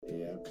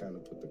kind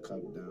of put the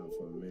cup down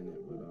for a minute,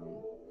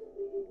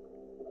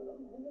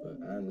 but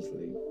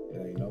honestly,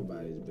 it ain't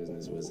nobody's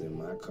business what's in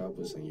my cup,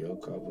 what's in your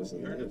cup, what's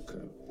in their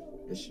cup.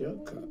 It's your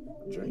cup.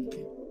 Drink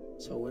it.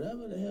 So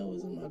whatever the hell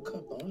was in my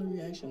cup, the only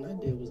reaction I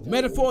did was...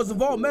 Metaphors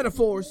of all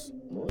metaphors.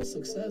 More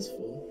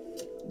successful.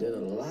 Did a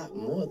lot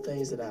more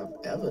things that I've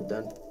ever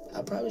done.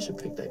 I probably should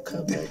pick that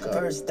cup back up.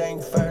 First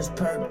thing first,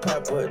 perk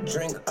pepper,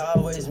 drink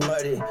always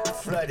muddy,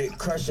 flooded,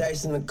 crush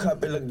ice in the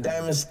cup, it look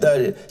diamond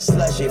studded,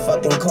 slushy,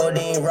 fucking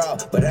codeine raw,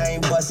 but I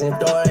ain't bustin',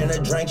 throw her in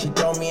a drink, she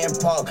throw me in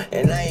park,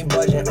 and I ain't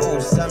budging,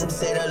 ooh, some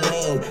say the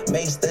lean,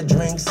 makes the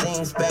drink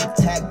seem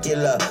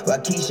spectacular,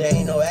 Waukesha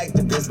ain't no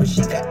activist, but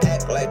she can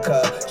act like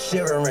her,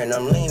 shivering,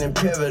 I'm leaning,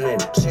 pivoting,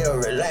 chill,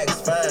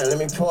 relax, fine, let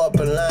me pour up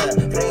a line,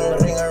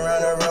 ring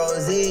around a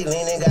rosy,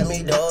 leaning got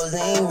me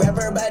dozing, wrap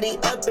her body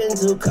up in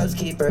 2 cups,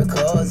 keep her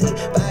cozy.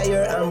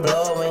 Fire, I'm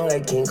blowing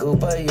like King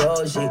Koopa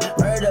Yoshi.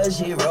 Murder,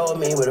 she rolled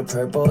me with a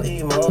purple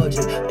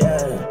emoji.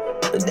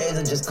 Yeah, the days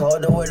are just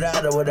colder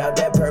without her. Without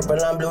that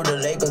purple, I'm blue. The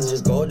Lakers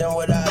just golden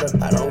without her.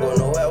 I don't go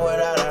nowhere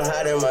without her.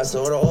 Hiding my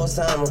soul to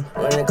Osama.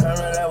 When it comes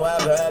to that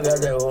wild girl, I got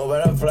that whole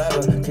but I'm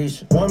flagger.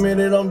 Keisha, 1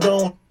 minute I'm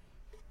done.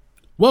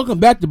 Welcome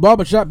back to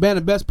Barbershop Band,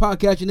 the best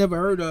podcast you never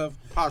heard of.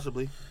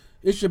 Possibly.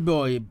 It's your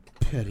boy,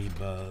 Petty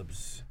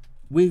Bubs.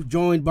 We've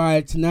joined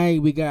by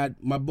tonight. We got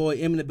my boy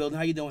M in the building.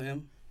 How you doing,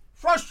 M?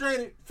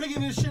 Frustrated,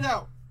 figuring this shit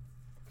out.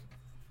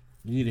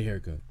 You need a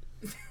haircut.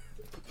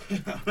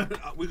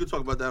 We could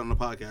talk about that on the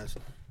podcast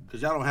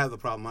because y'all don't have the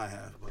problem I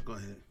have. But go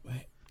ahead.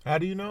 How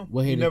do you know?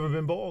 What You've hater? never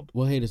been bald.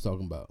 What haters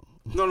talking about?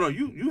 No,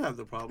 you have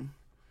the problem.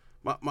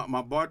 My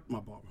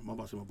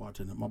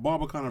bartender. My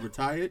barber kind of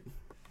retired.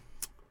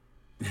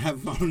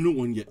 Haven't found a new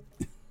one yet.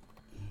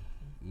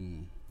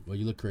 Well,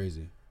 you look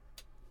crazy.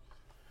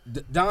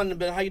 Don,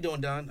 how you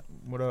doing, Don?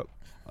 What up?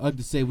 I'd like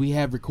to say we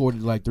have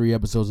recorded like 3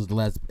 episodes since the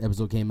last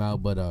episode came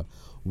out, but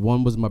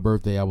one was my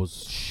birthday. I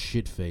was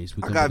shit-faced.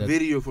 I got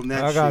video from that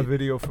shit. I got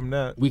video from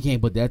that. We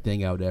can't put that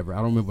thing out ever. I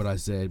don't remember what I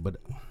said, but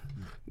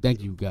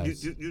thank you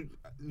guys.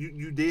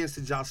 You danced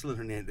to Jocelyn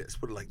Hernandez.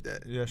 Put it like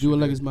that. Yeah, Do it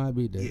like it's my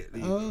birthday.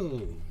 Yeah.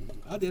 Oh,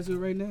 I'll dance to it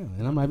right now,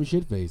 and I'm having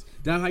shit-faced.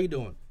 Don, how you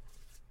doing?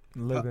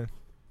 Living.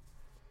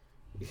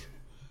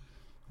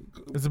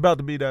 It's about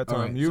to be that time.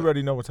 Right, you so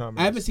already know what time it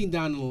is. I haven't seen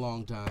Don in a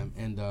long time,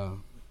 and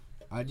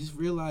I just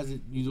realized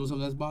that you're doing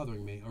something that's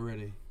bothering me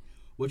already.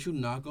 What you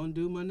not gonna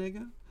do, my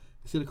nigga?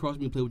 Sit across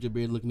me and play with your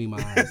beard, look me in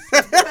my eyes.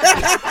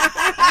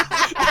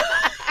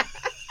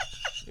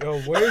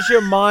 Yo, where's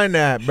your mind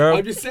at, bro?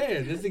 I'm just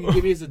saying, this nigga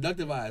give me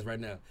seductive eyes right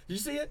now. Did you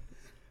see it?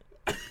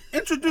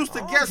 Introduce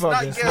the guest,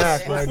 fucking not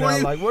smack guest. right now.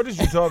 Like, what is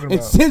you talking And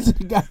about? Sin's in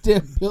the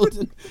goddamn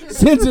building.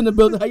 Sin's in the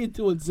building. How you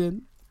doing,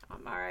 Sin?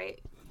 I'm all right.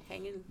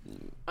 Hanging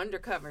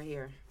undercover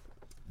here.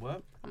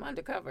 What? I'm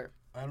undercover.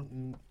 I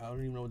don't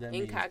even know what that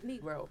means.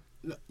 Incognito.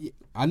 No, yeah,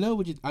 I know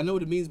what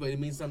it means, but it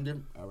means something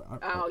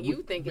different. Oh,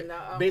 you thinking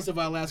based off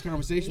our last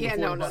conversation? Yeah,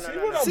 before no. See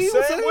what I'm See what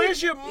I'm saying? saying?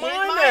 Where's your mine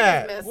mind is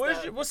at?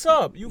 messed up. What's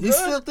up? You He's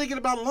good? still thinking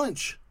about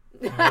lunch.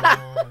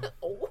 I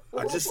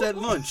just said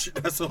lunch.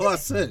 That's all I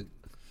said.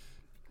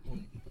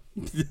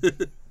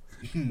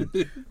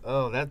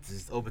 Oh, that's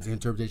just open to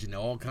interpretation in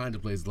all kinds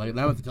of places. Like,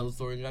 now I have to tell the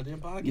story in the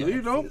goddamn podcast. No,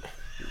 you don't.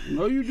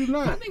 No, you do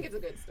I not. think it's a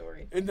good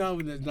story. And no,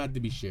 it's not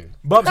to be shared.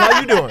 Bubs, how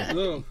you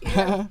doing?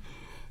 No.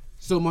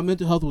 So my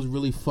mental health was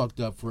really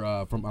fucked up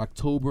for from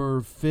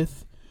October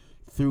 5th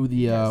through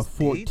the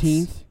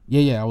 14th.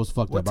 Yeah, I was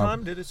fucked What up.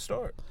 time did it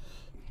start?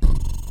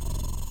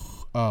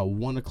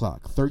 1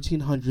 o'clock.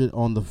 1300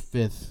 on the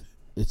 5th.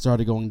 It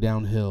started going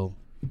downhill.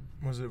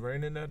 Was it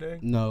raining that day?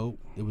 No,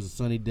 it was a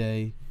sunny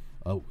day.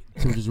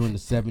 Temperatures were in the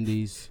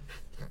 70s.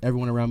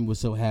 Everyone around me was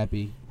so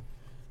happy.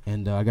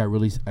 And I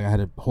had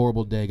a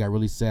horrible day. Got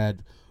really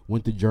sad.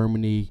 Went to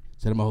Germany.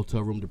 Sat in my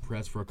hotel room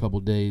depressed for a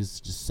couple days.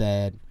 Just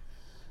sad.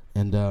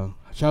 And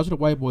shout out to the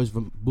white boys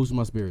for boosting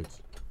my spirits.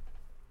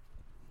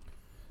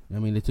 I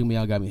mean, they took me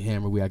out, got me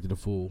hammered. We acted a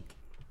fool.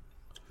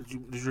 Did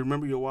you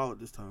remember your wallet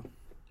this time?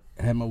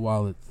 I had my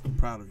wallet. I'm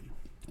proud of you.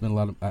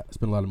 I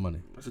spent a lot of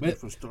money. That's a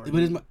different story.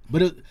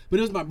 But it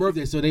was my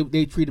birthday, so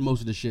they treated most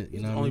of the shit. You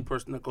He's know the what I only mean?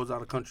 person that goes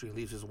out of country and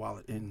leaves his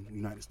wallet in the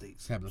United States.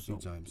 It's happened a few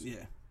times.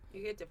 Yeah.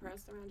 You get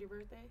depressed around your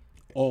birthday?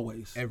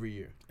 Always. Every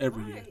year.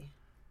 Every Why? year.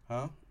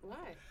 Huh?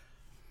 Why?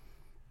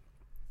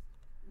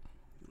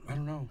 I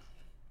don't know.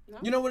 No?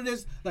 You know what it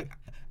is? Like,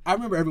 I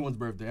remember everyone's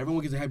birthday.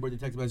 Everyone gets a happy birthday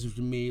text message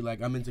from me.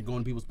 Like, I'm into going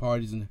to people's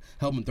parties and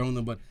helping throw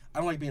them, but I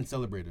don't like being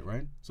celebrated,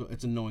 right? So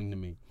it's annoying to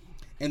me.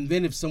 And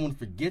then if someone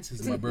forgets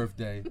it's my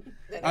birthday,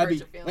 That I'd hurts be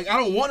your feelings. like, I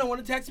don't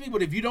want to text me,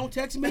 but if you don't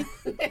text me,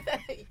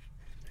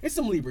 it's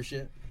some Libra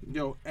shit.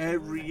 Yo,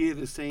 every year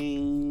the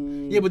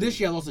same. Yeah, but this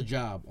year I lost a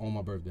job on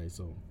my birthday,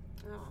 so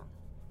Oh.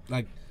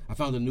 like I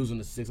found the news on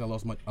the 6th.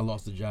 I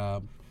lost the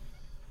job.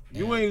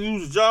 You ain't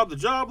lose the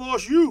job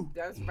lost you.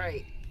 That's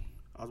right.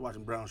 I was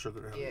watching Brown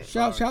Sugar earlier. Yeah.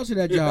 Shout to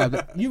that job.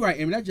 You're right,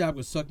 Amy. That job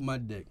could suck my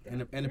dick,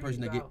 and the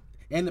person you that get go.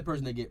 and the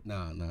person that get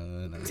nah. You know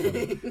what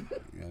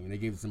I mean, they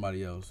gave it to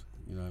somebody else.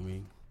 You know what I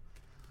mean?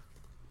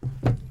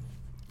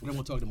 We don't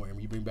want to talk no more,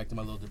 Amy. You bring me back to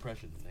my little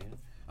depression, man.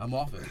 I'm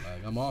off it.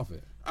 Like, I'm off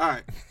it. All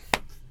right.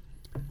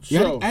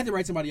 Yeah, So I had to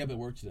write somebody up at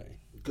work today.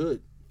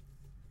 good.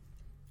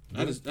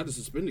 I just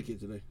suspended kid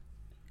today.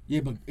 Yeah,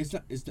 but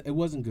it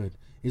wasn't good.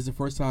 It's the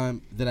first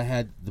time that I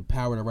had the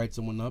power to write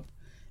someone up,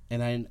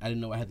 and I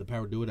didn't know I had the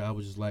power to do it. I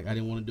was just like, I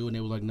didn't want to do it, and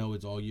they were like, no,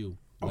 it's all you.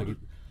 Like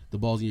the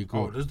ball's in your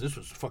court. This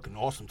was fucking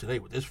awesome today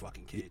with this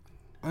fucking kid.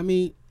 I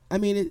mean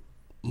it.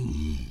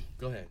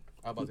 Go ahead.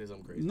 I'm about to say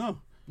something crazy. No,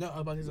 I'm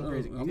about to say something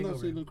crazy. I'm Take not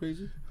over. saying no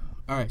crazy.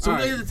 All right, so All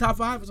we're right. gonna hit the top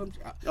 5 or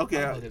something. Okay.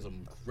 I'm about to say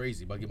something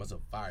crazy, but I get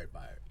myself fired.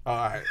 All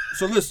right.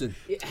 So listen,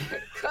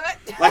 Cut.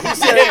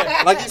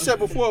 like you said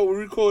before, we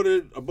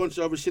recorded a bunch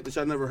of other shit that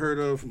y'all never heard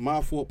of.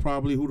 My fault,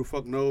 probably. Who the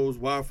fuck knows?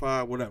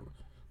 Wi-Fi, whatever.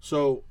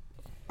 So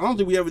I don't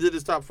think we ever did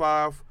this top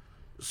 5.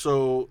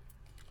 So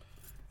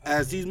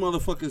as these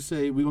motherfuckers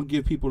say, we're gonna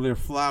give people their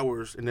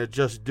flowers and their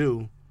just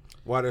due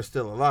while they're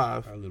still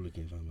alive. I literally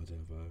can't find my top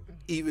 5.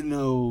 Even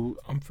though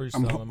I'm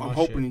freestyling I'm my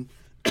hoping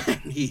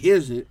he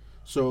hears it.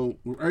 So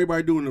with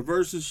everybody doing the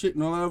verses shit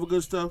and all that other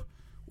good stuff,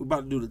 we're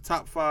about to do the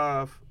top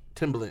 5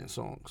 Timberland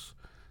songs.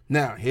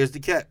 Now, here's the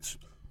catch.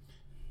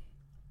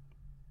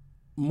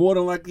 More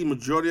than likely,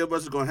 majority of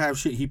us are gonna have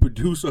shit he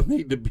produced or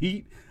made the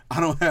beat. I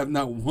don't have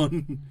not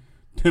one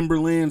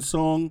Timberland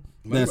song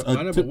that's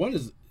My number 1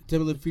 is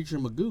Timberland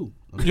featuring Magoo.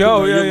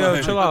 Yo, you're yo,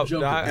 lying. chill I'm out.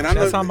 joking. And I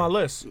That's know- on my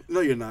list. No,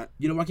 you're not.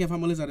 You know why I can't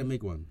find my list? I didn't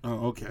make one.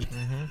 Oh, okay.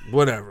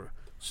 Whatever.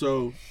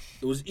 So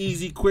it was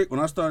easy, quick. When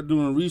I started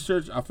doing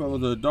research, I fell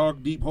into a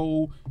dark, deep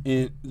hole,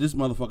 and this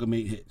motherfucker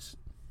made hits.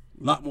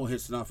 A lot more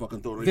hits than I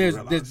fucking thought.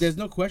 There's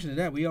no question of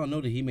that. We all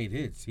know that he made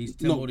hits. He's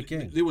Timbo the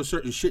King. There was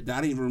certain shit that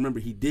I didn't even remember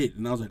he did,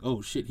 and I was like,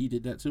 oh shit, he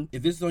did that too.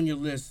 If this is on your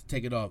list,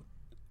 take it off.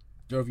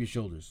 Throw it off your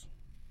shoulders.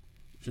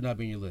 Should not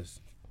be on your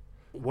list.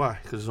 Why?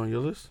 Because it's on your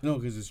list. No,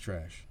 because it's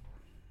trash.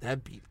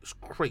 That beat is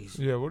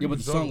crazy. Yeah, what Yeah, are but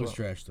you the talking song was about?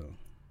 trash though.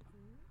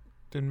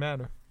 Didn't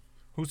matter.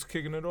 Who's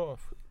kicking it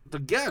off? The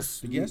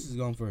guest. The guest is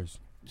going first.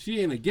 She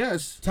ain't a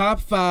guest. Top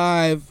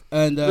 5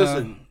 and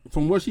Listen,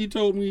 from what she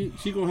told me,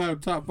 she gonna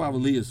have top 5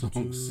 Aaliyah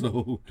songs.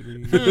 So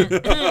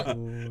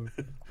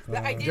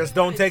I didn't Just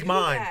don't wanna take do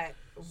mine. that.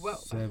 Well,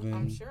 7.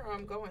 I'm sure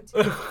I'm going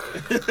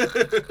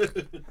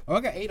to. Oh,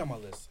 I got 8 on my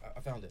list. I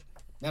found it.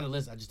 Not a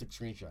list. I just took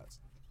screenshots.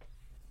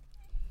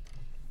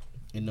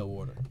 In no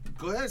order.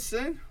 go ahead,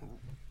 Sin.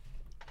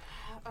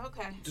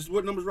 Okay. Just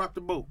what numbers rock the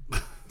boat.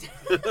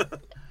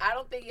 I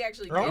don't think he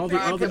actually I did don't rock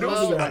think the I can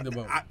boat. do rock the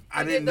boat. I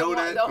He didn't did know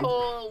that. The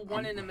whole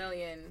 1 in a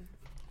Million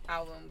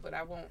album, but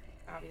I won't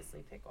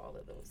obviously pick all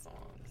of those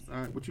songs. All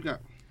right, what you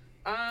got?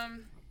 Let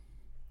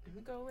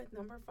me go with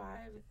number 5,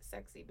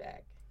 Sexy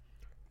Back.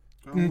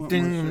 I want my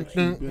sexy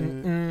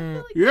bag.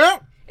 Like,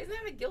 Yep. Isn't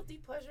that a guilty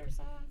pleasure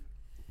song?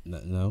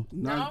 No.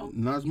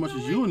 Not as much You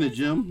as don't you in the like that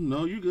gym.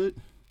 No, you good.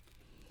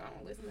 I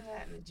don't listen to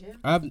that in the gym.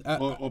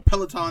 Or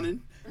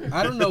Pelotoning.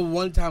 I don't know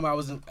one time I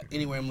was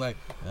anywhere. I'm like,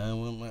 I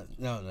want my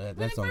no When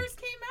that it song.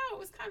 first came out, it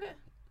was kind of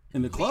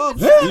In the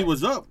clubs, he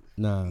was up.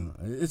 Nah,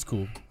 it's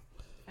cool.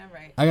 all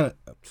right. I got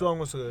Song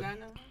was good. No.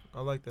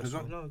 I like that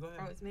song. no. Go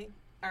Oh, it's me.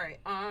 All right.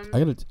 I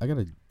got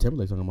a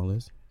Timberlake song on my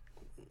list.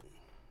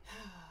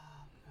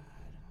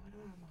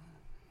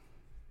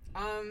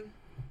 I'm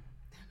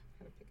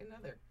gonna pick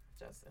another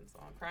Justin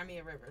song. Cry Me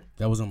a River.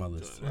 That was on my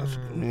list.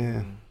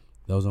 Yeah.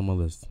 That was on my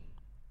list.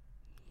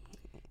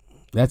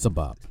 That's a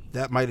bop.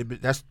 That might have been.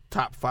 That's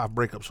top 5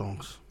 breakup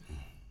songs.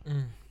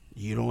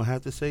 You don't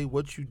have to say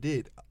what you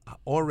did. I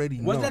already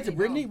know. Was that to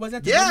Britney? Was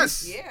that to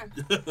Yes. Yeah,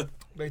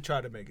 They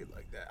try to make it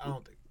like that. I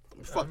don't think.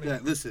 Fuck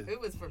that. Listen. it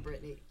was for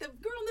Britney. The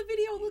girl in the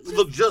video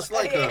Looked just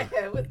like her.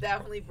 Yeah, it was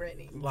definitely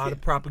Britney. A lot of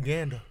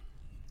propaganda.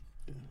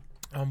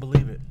 I don't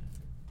believe it.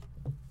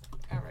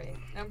 All right.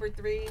 Number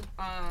 3,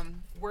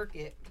 Work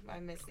It by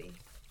Missy.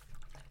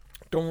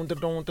 Don't.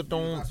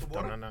 glass of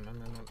water? I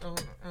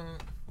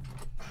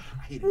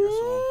hated that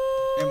song.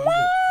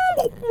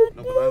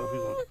 No,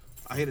 but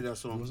I hated that You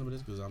song. want some of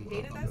this? Because I'm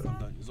Hated that song?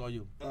 done. It's all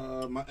you.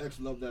 My ex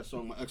loved that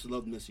song. My ex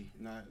loved Missy,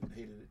 and I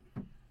hated it.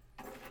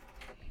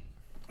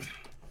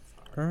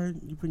 All right,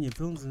 you putting your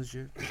feelings in the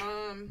shit. What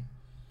am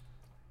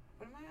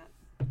I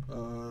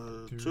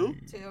at? 2?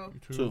 2.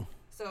 2.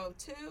 So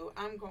 2,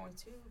 I'm going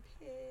to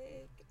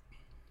pick.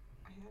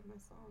 I had my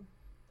song.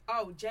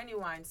 Oh,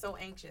 Genuine. So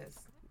Anxious.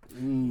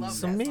 Love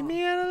So that meet song.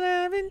 me at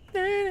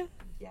 11:30.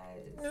 Yes.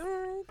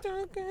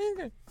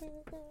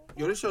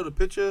 Yo, they showed a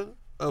picture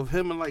of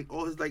him and like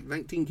all his like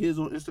 19 kids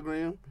on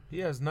Instagram. He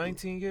has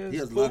 19 kids. He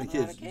has a lot of A lot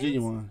kids. of kids?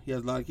 Genuine. He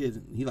has a lot of kids.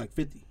 He like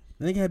 50.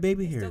 I think I had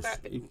baby Still hairs. got.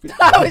 He 50.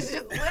 I was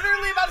just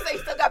literally about to say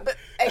still got.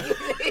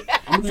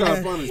 I'm trying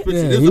to find his picture.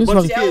 Yeah, There's he a was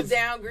bunch of Gel kids.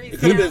 down, grease It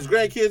could have been down. his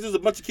grandkids. There's a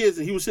bunch of kids,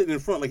 and he was sitting in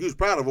front like he was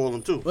proud of all of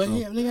them too. But So,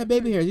 yeah, they got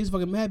baby hairs. These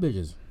fucking mad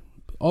bitches.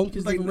 All them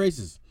kids Like- different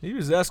races. He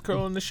was ass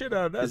curling the shit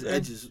out of that. his man.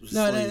 edges. Was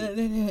No, slaying.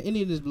 they had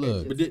any of this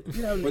blood. But then,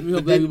 You know, but, real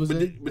but, black then, people but,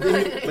 say.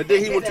 then, but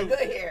then he went He too. got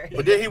good hair.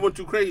 But then he went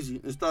too crazy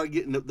and started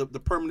getting the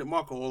permanent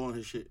marker all on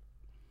his shit.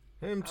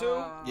 Him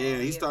too. Yeah,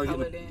 he started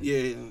colored getting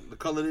in. the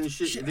colored in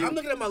shit. Shit, and then- I'm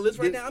looking at my list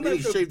right now. I'm then not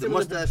he sure shaved the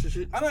Timberlake- mustache and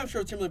shit. I'm not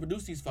sure Timberlake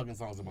produced these fucking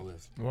songs on my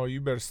list. Well,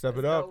 you better step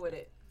it Let's up. go with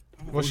it.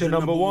 What's your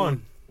number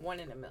one? 1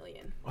 in a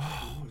Million.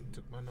 Oh, you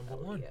took my number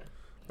one. Yeah.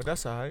 But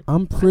that's alright.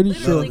 I'm pretty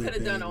Literally sure. could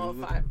have done all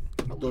 5.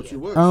 I thought you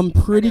was. I'm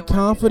pretty I didn't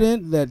wanna do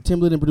confident that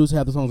Timbaland didn't produce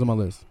half the songs on my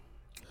list.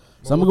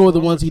 So I'm gonna go with the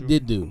ones he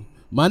did do.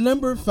 My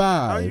number How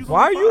 5. go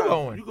Why are you five?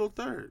 going? You go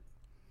third.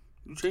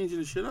 You changing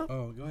the shit up?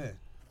 Oh, go ahead.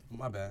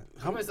 My bad.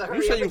 I'm sorry.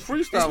 You say you It's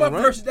freestyling, my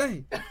right? first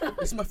day.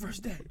 It's my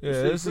first day. Yeah,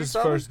 say this is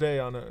freestyle? first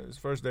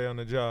day on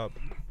the job.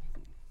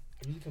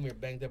 You come here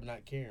banged up and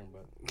not caring,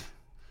 but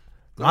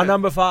My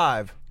number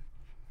 5,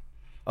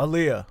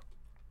 Aaliyah.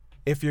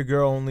 If Your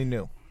Girl Only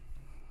Knew.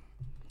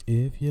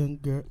 if young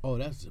girl,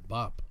 that's a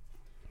bop.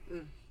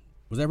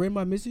 Was that written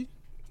by Missy?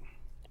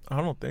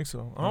 I don't think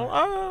so.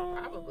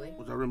 Probably.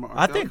 Was that written by R.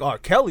 I Kelly? think R.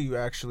 Kelly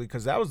actually,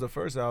 because that was the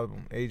first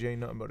album. AJ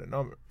Ain't Nothing But a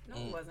Number. No,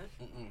 it wasn't.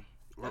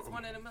 That's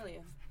One in a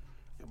Million.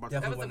 About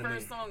That was One the in a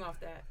first song off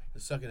that. The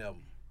second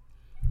album.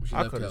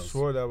 I could have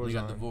swore that was He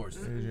got on divorced.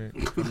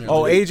 AJ.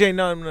 Oh, AJ Ain't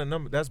Nothing But a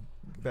Number. That's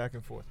back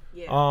and forth.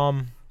 Yeah.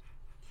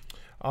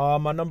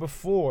 My number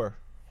 4.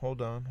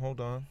 Hold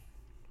on.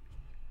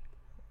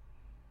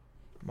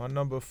 My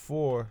number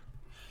 4.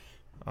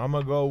 I'm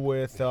gonna go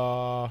with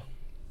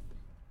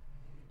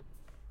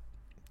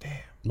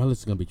My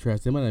list is gonna be trash.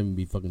 They might not even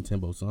be fucking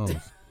Timbo songs.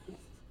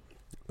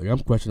 Like I'm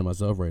questioning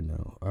myself right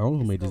now. I don't know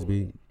who made this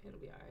beat. It'll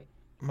be alright.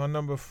 my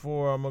number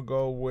 4. I'm gonna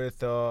go with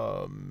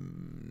Did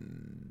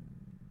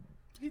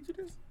he do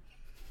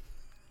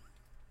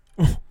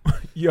this?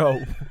 yo.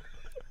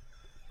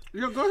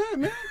 Yo, go ahead,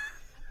 man.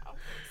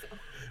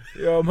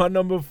 Yo, my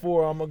number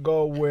 4, I'm gonna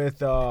go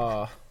with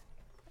You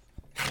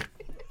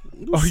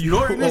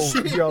snorting this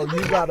shit? yo,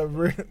 you gotta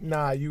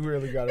you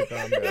really gotta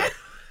calm down.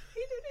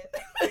 He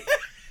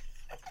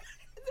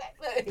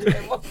did it.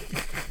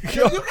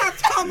 Yo, you got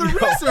time to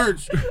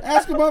research.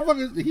 Ask a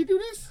motherfucker, did he do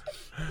this?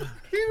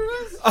 He do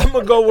this? I'm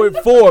gonna go with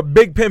 4,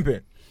 Big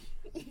Pimpin'.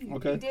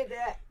 Okay. He did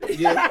that.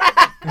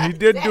 Yeah. He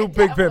did do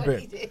Big That's what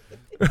he Pimpin'.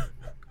 did.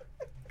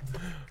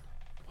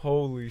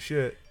 Holy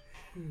shit.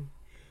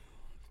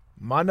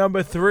 My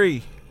number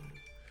 3,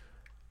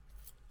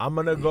 I'm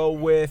gonna go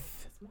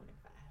with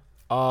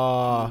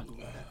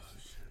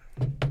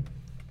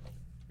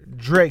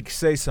Drake,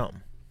 Say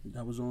Something.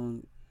 That was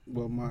on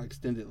my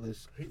extended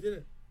list. He did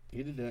it.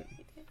 He did that.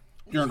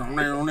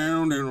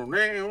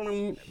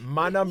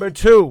 My number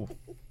 2,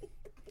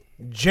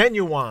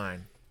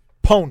 Genuine,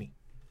 Pony.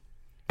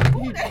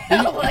 Who the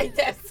hell like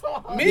that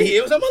song? Me,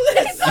 it was on my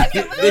list.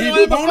 Did he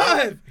do Pony?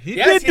 5. He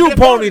Yes, did do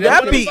Pony. That's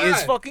That one beat of is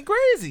 5. fucking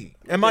crazy.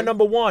 And my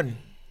number 1,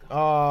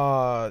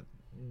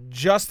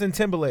 Justin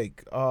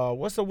Timberlake.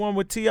 What's the one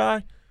with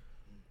T.I.?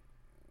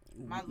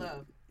 My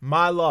love.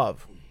 My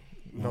Love.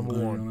 Number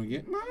 1.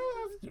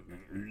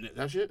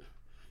 That shit?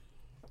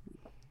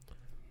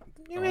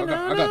 I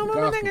got the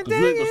gospel, because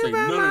you ain't gonna say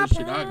none of the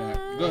shit I got.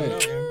 Go ahead.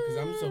 Because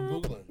I'm so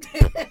googling.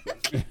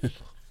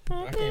 I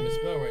can't even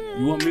spell right now.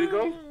 You want me to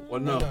go? Or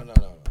no? No.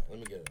 Let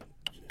me get it.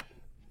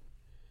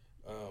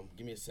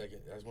 Give me a second.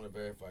 I just want to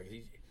verify.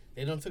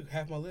 They don't took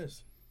half my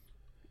list.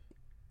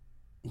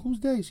 Who's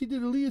they? She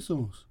did Aaliyah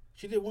songs.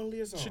 She did one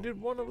Leah song. She did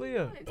one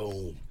Aaliyah.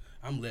 Boom.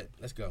 I'm lit.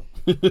 Let's go.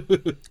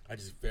 I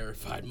just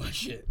verified my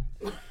shit.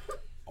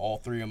 All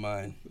 3 of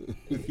mine.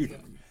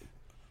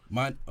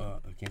 I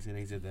can't say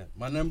they said that.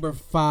 My number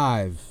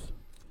 5.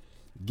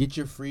 Get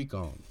Your Freak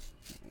On.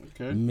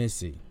 Okay.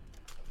 Missy.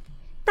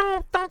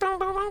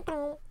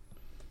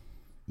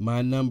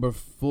 My number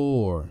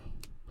 4.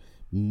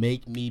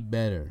 Make Me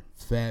Better.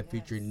 Fab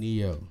featuring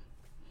Neo.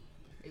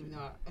 Even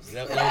though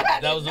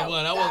That was the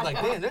one. I was like,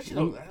 damn, that shit.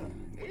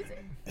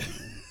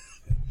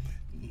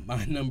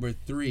 My number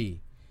 3.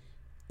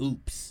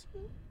 Oops.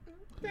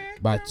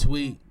 By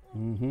Tweet.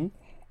 Mm-hmm.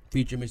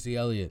 Feature Missy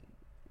Elliott.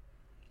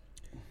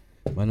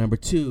 My number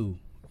 2.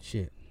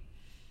 Shit.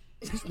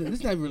 This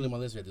is not really my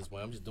list at this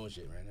point. I'm just doing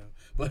shit right now.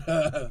 But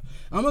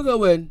I'm going to go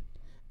with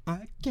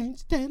I Can't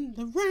Stand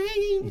the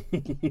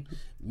Rain.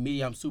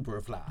 Me, I'm super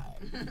fly.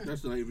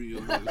 That's not even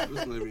your list. That's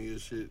not even your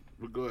shit.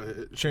 But go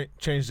ahead.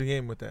 Change the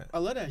game with that. I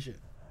love that shit.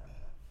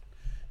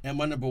 And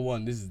my number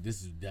 1, this is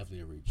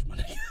definitely a reach. My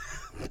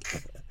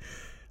nigga.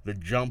 The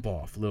Jump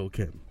Off, Lil'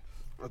 Kim.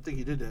 I think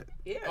he did that.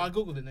 yeah. Oh, I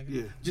googled it, nigga.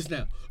 Yeah. Just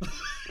now.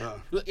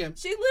 Look, yeah.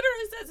 She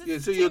literally says it's Yeah,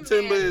 so your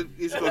Timber,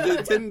 it's gonna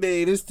do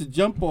Timber. This the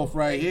jump off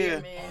right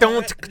here.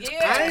 Don't.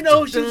 Yeah. I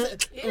know she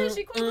said. Yeah,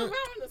 she comes around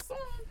in the song.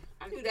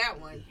 I knew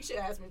that one. You should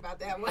ask me about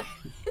that one.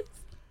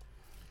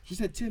 She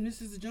said, Tim,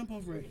 this is the jump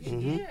off right.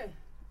 Yeah.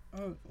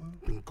 Oh, well.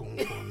 Been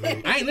going for a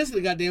minute. I ain't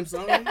listening to the goddamn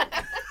song.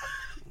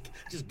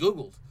 Just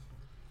Googled.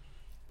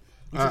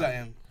 What you got,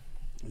 Em?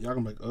 Y'all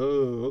gonna be like,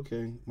 oh,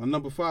 okay. My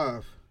number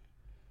 5,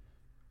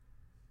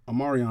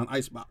 Amarion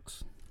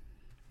Icebox.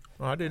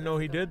 Oh, I didn't know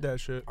he did that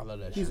shit. I love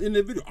that He's shit. in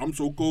the video. I'm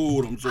so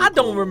cold. I'm so I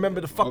don't cold.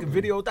 remember the fucking Okay.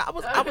 video. I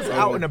was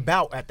out and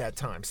about at that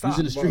time. Stop. He's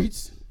in the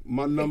streets.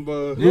 My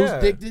number, Yeah.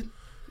 Addicted.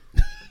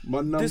 my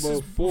number This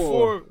is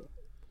 4. before.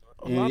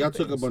 a lot And y'all of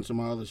took a things. bunch of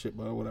my other shit,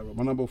 but whatever.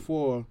 My number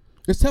 4,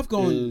 It's tough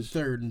going Is-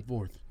 3rd and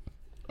 4th.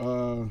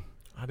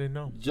 I didn't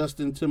know.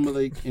 Justin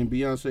Timberlake and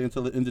Beyonce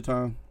Until the End of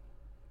Time.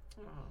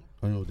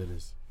 I don't know what that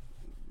is.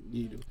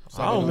 You do.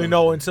 I only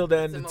know until the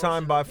end of It's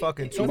time by emotional.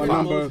 fucking It's two. My Fucking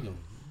number- emotional.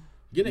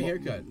 Get a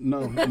haircut.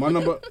 No,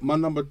 my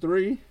number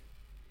 3.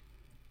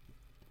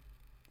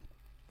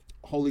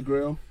 Holy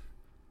Grail.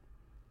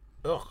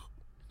 Ugh.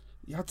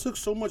 Y'all took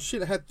so much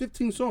shit. I had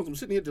 15 songs. I'm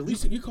sitting here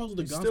deleting. You called it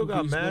the gospel. Still got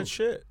Pretty mad Smoke.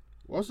 shit.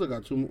 Well, I still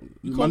got two more.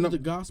 You My called it num- the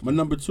gospel. My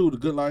number 2, The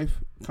Good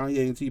Life,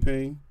 Kanye and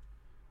T-Pain.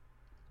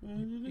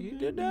 You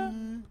did that?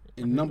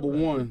 And number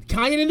 1,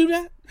 Kanye didn't do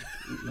that?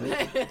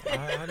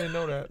 I didn't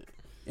know that.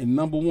 and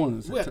number 1,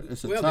 it's We a, have,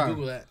 it's a we have tie. to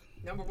Google that.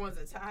 Number 1's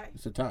a tie.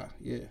 It's a tie,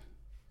 yeah.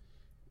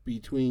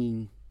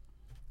 Between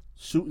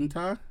Suit and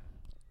Tie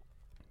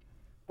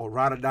or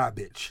Ride or Die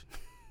Bitch.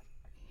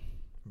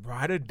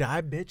 Ride or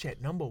Die Bitch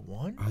at number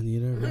 1? I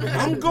need a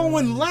I'm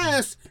going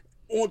last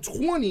on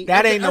 20. That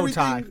after ain't no everything-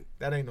 tie.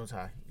 That ain't no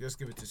tie. Just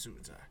give it to Suit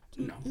and Tie.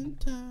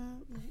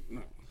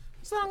 No.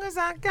 As long as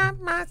I got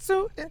my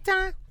suit and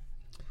tie.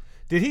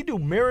 Did he do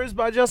Mirrors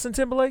by Justin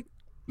Timberlake?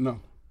 No.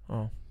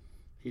 Oh.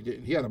 He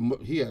didn't. He had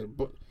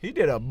He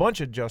did a bunch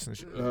of Justin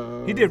shit.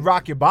 He did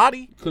Rock Your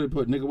Body. could have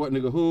put Nigga What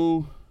Nigga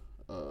Who.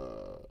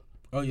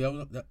 Oh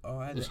yeah,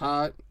 I had It's that.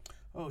 hot.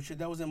 Oh shit,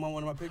 that was in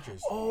one of my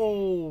pictures.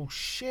 Oh,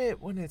 shit.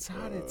 When it's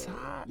hot, it's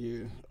hot.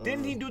 Yeah.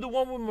 Didn't he do the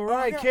one with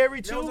Mariah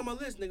Carey, That was too? on my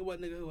list, nigga. What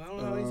nigga who? I don't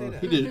know how you say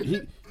that. He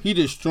did. He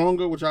did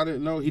Stronger, which I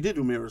didn't know. He did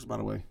do Mirrors, by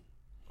the way.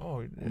 Oh,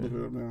 Look yeah.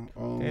 it up now.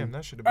 Damn,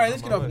 that should have All been right,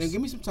 let's on get my off. list.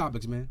 Give me some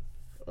topics, man.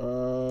 I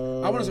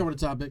I want to start with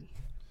a topic.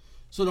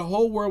 So the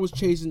whole world was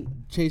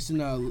chasing.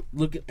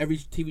 Look at every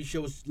TV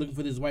show was looking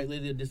for this white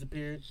lady that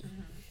disappeared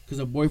because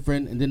her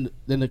boyfriend, and then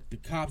the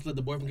cops let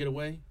the boyfriend get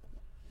away.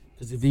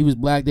 Because if he was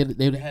black, they would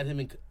have had him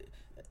in,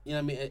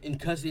 in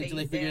custody until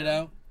they Face figured it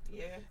down. out.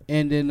 Yeah.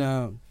 And then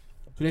so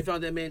they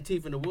found that man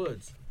teeth in the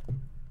woods.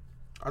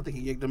 I think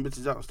he yanked them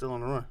bitches out, still on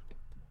the run.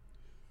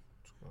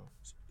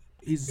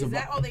 He's Is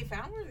that all they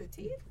found were the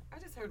teeth? I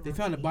just heard. They were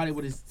found the teeth. body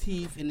with his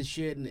teeth in the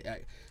shit, and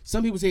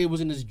some people say it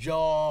was in his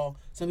jaw.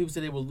 Some people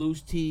say they were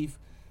loose teeth.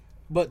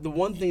 But the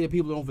one thing that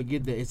people don't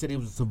forget that it said he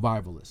was a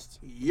survivalist.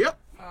 Yep.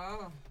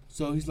 Oh.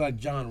 So he's like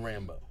John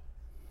Rambo,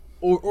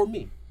 or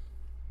me.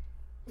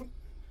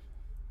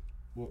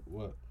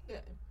 What? Yeah.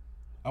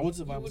 I went to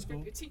You survival would school.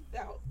 rip your teeth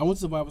out. I went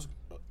to survival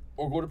school,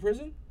 or go to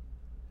prison.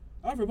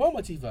 I rip all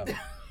my teeth out.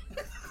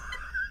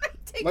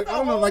 Take Like, the I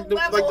don't know, whole like the-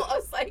 level like the-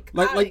 of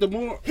psychotic. Like the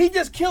more. He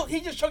just choked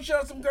shit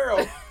out some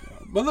girl.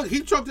 But look,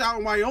 he choked out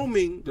in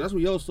Wyoming. That's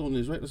where Yellowstone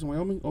is, right? That's in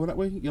Wyoming, over that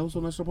way.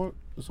 Yellowstone National Park.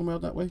 There's somewhere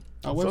out that way.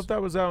 I Out thought west.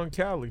 that was out in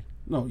Cali.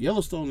 No,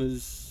 Yellowstone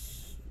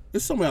is.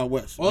 It's somewhere out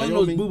west. All I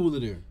know is Wyoming. Boo Boo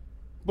lived there.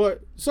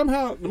 But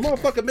somehow the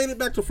motherfucker made it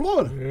back to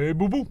Florida. Hey,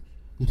 boo boo.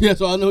 That's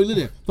all I know. He lived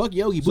there. Fuck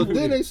Yogi. So Boo Boo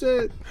then there. they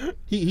said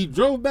he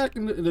drove back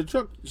in the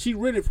truck. She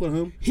rented for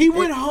him. He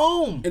went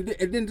home. and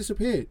then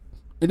disappeared.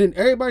 And then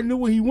everybody knew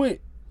where he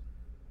went.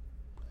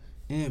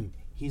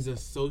 He's a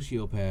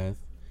sociopath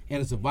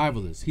and a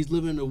survivalist. He's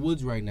living in the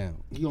woods right now.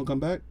 He gonna come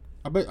back?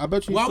 I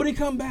bet you. Why would he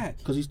come back?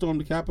 Because he stormed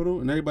the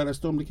Capitol, and everybody that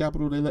stormed the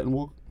Capitol, they let him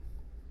walk.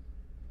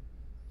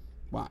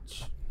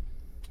 Watch.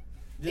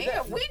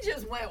 Damn, we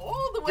just went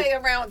all the way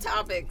around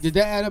topics. Did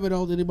that add up at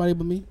all to anybody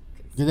but me?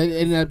 Did that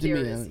add up to me?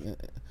 Conspiracy.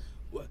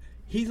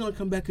 He's gonna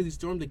come back because he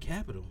stormed the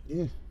Capitol.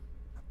 Yeah.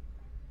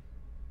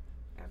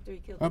 After he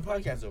killed Our the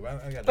podcast over.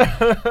 I got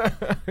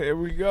that. Here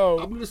we go.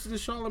 I've been listening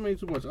to Charlamagne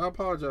too much. I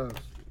apologize.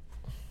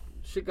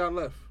 Shit got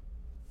left.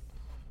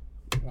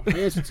 My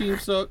fantasy team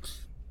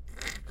sucks.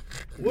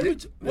 What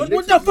Knicks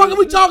the fuck are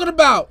we talking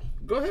about?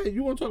 Go ahead.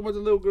 You want to talk about the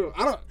little girl?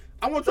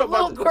 I want to talk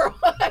little about girl.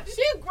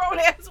 She a grown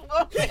ass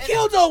woman. He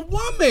killed a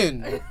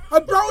woman,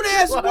 a grown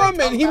ass Well, woman.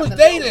 talk He about was the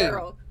little dating.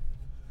 girl.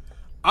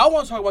 I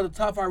want to talk about the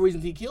top 5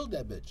 reasons he killed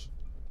that bitch.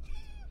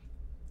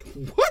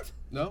 what?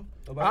 No,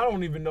 I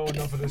don't even know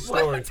enough of this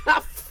story. What the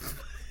f-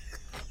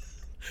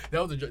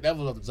 that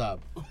was off the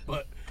top.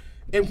 But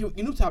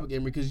new topic,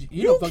 Emery, because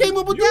You came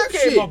up with You that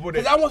came shit. up with it.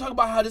 Because I want to talk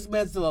about how this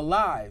man's still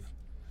alive.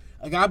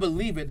 Like I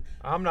believe it.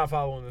 I'm not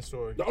following this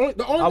story. The only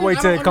I'll thing wait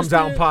I till don't it comes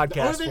out on understand- The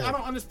podcast only thing I form.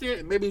 don't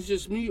understand, maybe it's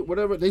just me,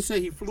 whatever. They say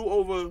he flew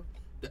over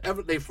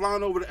they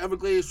flying over the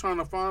Everglades trying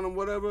to find him,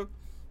 whatever.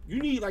 You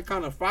need like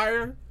kind of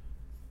fire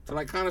to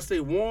like kind of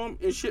stay warm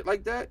and shit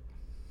like that.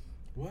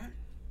 What?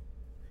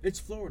 It's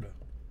Florida.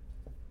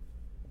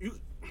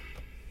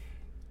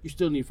 You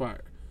still need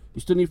fire.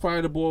 You still need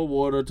fire to boil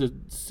water to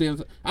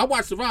send. I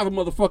watch Survivor,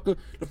 motherfucker.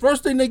 The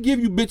first thing they give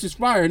you, bitch, is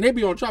fire, and they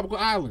be on tropical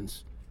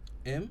islands.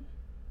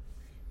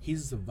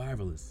 He's a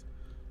survivalist.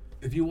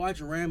 If you watch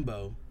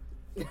Rambo,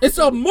 It's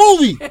a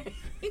movie.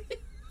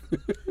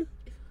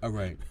 all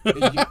right.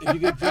 If you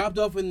get dropped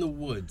off in the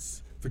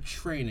woods for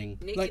training,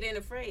 Naked and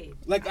afraid.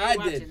 like I'm I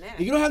watching did, that.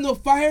 if you don't have no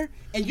fire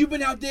and you've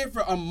been out there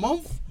for a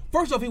month,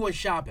 first off, he went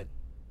shopping.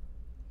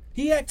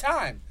 He had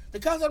time. The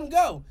cops let him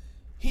go.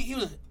 He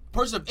was a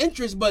person of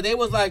interest, but they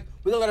was like,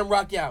 we're gonna let him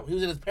rock you out. He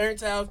was at his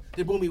parents' house,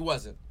 then boom, he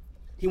wasn't.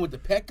 He went to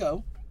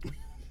Petco.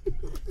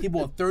 He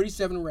bought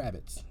 37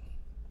 rabbits.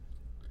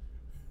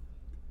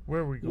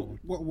 Where are we going?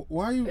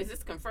 Why are you? Is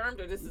this confirmed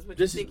or this is what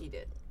This you is- think he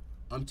did?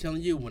 I'm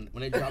telling you, when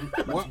they dropped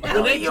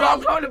When they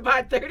dropped going to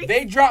buy 30?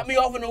 they dropped me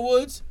off in the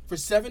woods for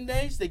 7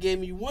 days, they gave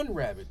me 1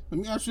 rabbit. Let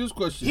me ask you this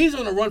question. He's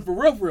on the run for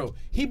real.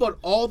 He bought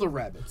all the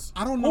rabbits.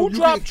 I don't know. Who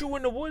dropped you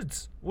in the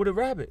woods with a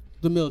rabbit?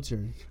 The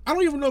military. I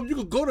don't even know if you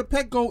could go to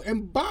Petco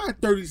and buy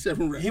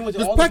 37 rabbits. He went to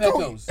Does all the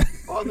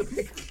Petcos. All the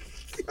big.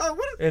 Yo,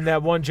 what In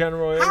that one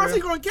general area. how is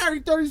he going to carry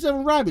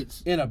 37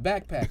 rabbits? In a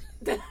backpack.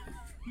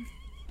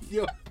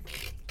 Yo.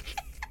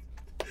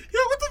 Yo,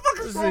 what the fuck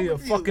is Is wrong he a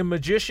with you? fucking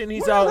magician?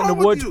 He's What is out in the wrong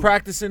with woods you?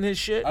 practicing his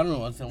shit. I don't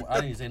know.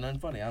 I didn't say nothing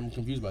funny. I'm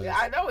confused by this. Yeah,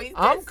 I know. He's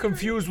I'm dead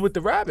confused with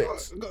the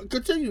rabbits.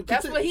 Continue.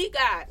 That's what he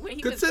got when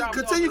he was dropped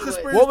Continue off the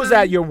conspiracy. What was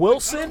that? Your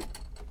Wilson?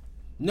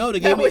 No, they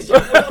That gave me. was your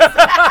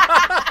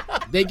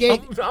They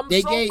gave. I'm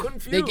they so gave.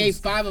 confused. They gave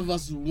 5 of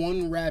us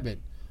 1 rabbit.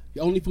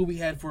 The only food we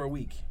had for a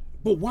week.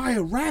 But why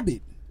a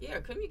rabbit? Yeah,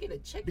 couldn't you get a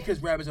chicken?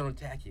 Because rabbits don't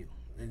attack you.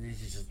 You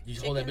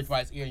just hold that bitch by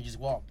its ear and you just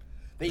walk.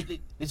 They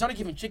started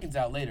giving chickens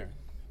out later,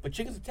 but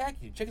chickens attack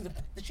you. Chickens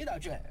attack the shit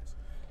out your ass.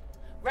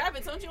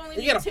 Rabbits, don't you only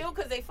You need gotta- 2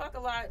 because they fuck a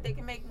lot? They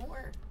can make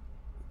more.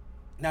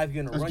 Now if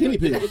you're gonna That's run,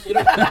 guinea you pigs.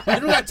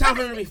 don't got time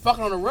for them to be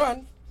fucking on the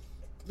run.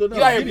 No,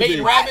 You out here guinea baiting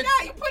pigs. Why rabbits.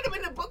 not? You put them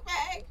in the book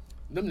bag.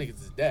 Them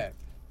niggas is dead.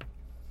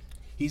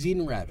 He's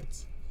eating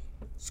rabbits,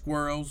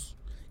 squirrels,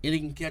 and he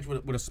can catch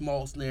with a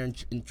small snare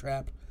and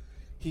trap.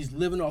 He's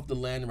living off the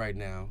land right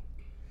now.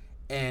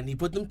 And he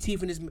put them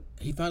teeth in his.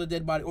 He found a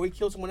dead body, or he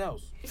killed someone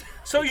else.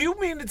 So you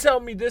mean to tell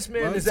me this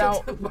man is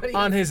out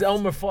on his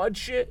Elmer Fudd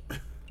shit?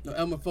 No,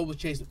 Elmer Fudd was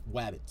chasing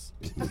rabbits.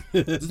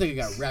 This nigga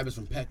got rabbits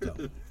from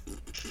Petco.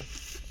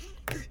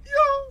 Yo,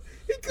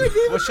 he couldn't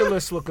even. What's your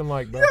list looking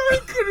like, bro? Yo, he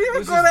couldn't even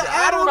This go is- to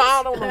I don't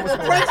Adams. know what's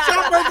going Frank on.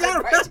 Shopper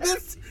got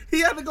rabbits. He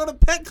had to go to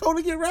Petco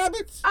to get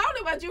rabbits. I don't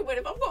know about you, but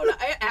if I'm going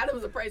to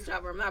Adams or Price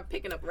Chopper, I'm not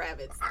picking up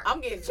rabbits.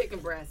 I'm getting chicken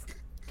breast.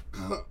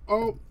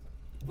 Oh,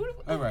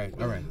 All right.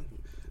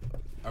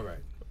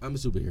 I'm a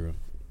superhero.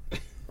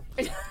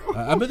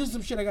 I've been through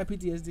some shit. I got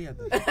PTSD. I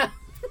think.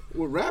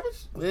 with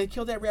rabbits? They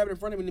killed that rabbit in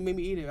front of me and they made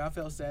me eat it. I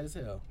felt sad as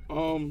hell.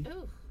 Ooh,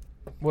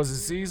 Was it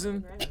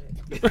seasoned?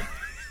 rabbit.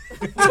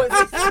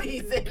 Was it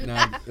season?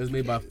 Nah, it was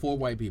made by 4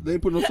 white people. They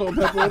ain't put no salt and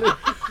pepper in it.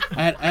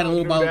 I had a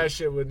little Knew bottle. that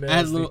shit was I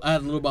had nasty. a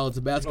little bottle of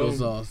Tabasco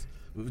sauce.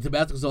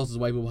 Tabasco sauce is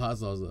white people hot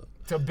sauce though.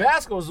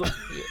 Tabasco's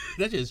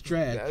That shit is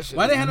trash. That shit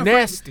Why they is have no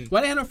nasty.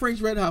 Why they have no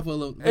Frank's Red Hot for a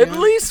little? at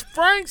least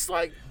Frank's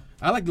like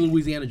I like the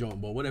Louisiana joint,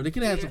 but whatever. They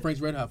could have had some Frank's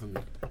Red Hot for me.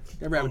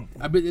 That rabbit,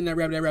 I bit in that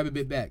rabbit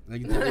bit back.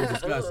 Like, it was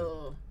disgusting.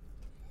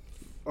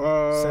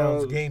 Ugh.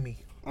 sounds gamey.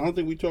 I don't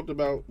think we talked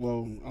about.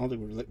 Well, I don't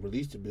think we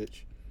released it,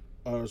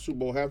 bitch. Super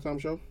Bowl halftime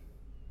show.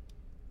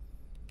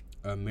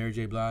 Mary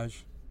J.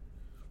 Blige.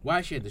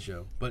 Why she had the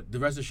show, but the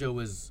rest of the show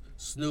was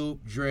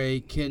Snoop, Dre,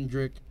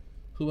 Kendrick.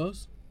 Who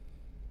else?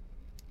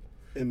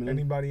 Eminem.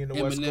 Anybody in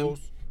the West Eminem.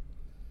 Coast?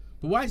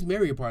 But why is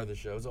Mary a part of the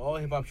show? It's an all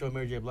hip hop show.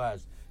 Mary J.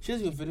 Blige. She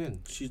doesn't even fit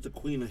in. She's the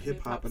queen of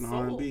hip hop and soul.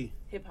 R&B.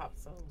 Hip hop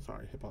soul.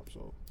 Sorry, hip hop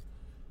soul.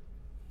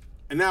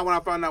 And now when I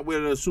found out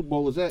where the Super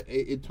Bowl is at,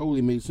 it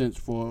totally made sense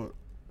for.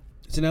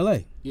 It's in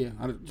L.A. Yeah,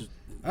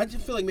 I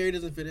just feel like Mary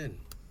doesn't fit in.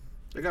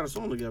 they got a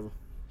song together.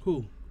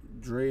 Who?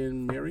 Dre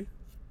and Mary.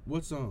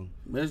 What song?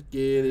 Let's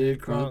get it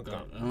crunk Crunk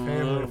up. up.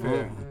 Family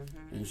affair.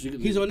 And she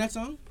He's on that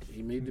song?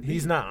 He made the beat.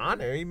 He's not on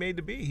there. He made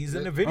the beat. He's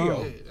in the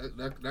video.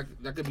 Yeah,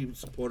 that could be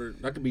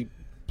supported. That could be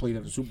played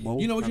at the Super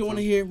Bowl. You know what you want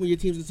to hear when your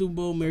team's in the Super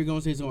Bowl? Mary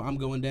gonna say something, I'm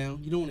going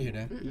down. You don't want to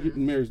hear that.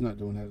 Mary's not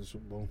doing that at the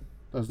Super Bowl.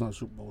 That's not a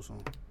Super Bowl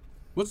song.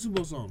 What's the Super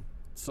Bowl song?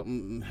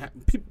 Something.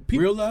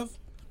 Real Love?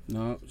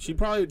 No, she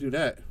probably would do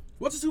that.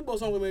 What's the Super Bowl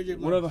song with Mary J.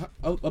 Blige? What other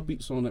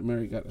upbeat song that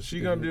Mary got?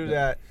 She gonna do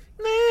that.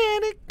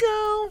 Let it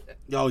go.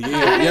 Oh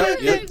yeah, yep.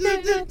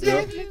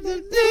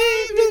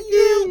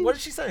 What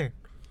is she saying?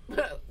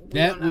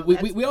 That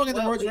we all get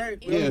the words right.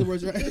 We all Yeah. get the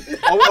words right.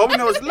 All we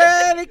know is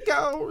let it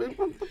go.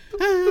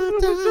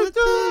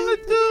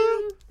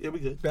 Yeah, we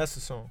good. That's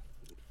the song.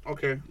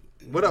 Okay.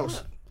 What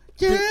else?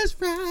 Just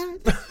right.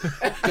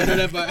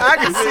 I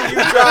can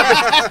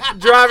see you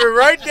driving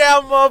right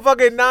down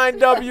motherfucking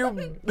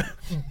 9W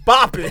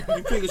bopping.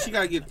 You figure she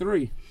gotta get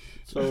 3.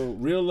 So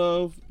real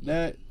love,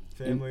 that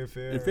Family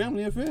affair. and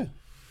family affair.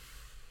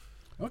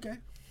 Okay.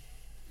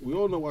 We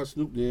all know why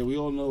Snoop there. We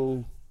all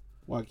know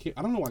why.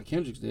 I don't know why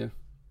Kendrick's there.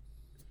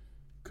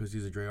 Because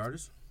he's a Dre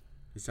artist.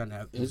 He's trying to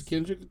have. Is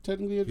Kendrick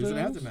technically a He was Dre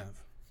in artist?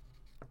 Aftermath.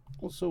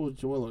 Well, so was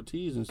Joel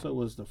Ortiz, and so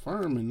was The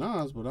Firm and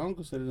Nas, but I don't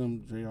consider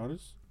them Dre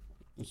artists.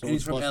 And so And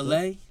he's is from Busta.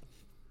 L.A.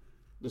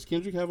 Does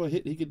Kendrick have a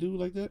hit he could do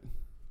like that?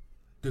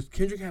 Does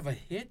Kendrick have a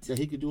hit? That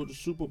he could do at the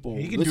Super Bowl?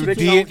 He can Listen do the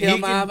to- D- Kill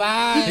he my can-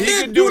 vibe. He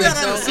can't can do do that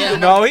that. at a Super Bowl.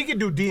 No, he can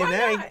do Why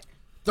DNA. not?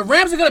 The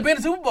Rams are gonna be in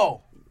the Super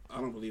Bowl. I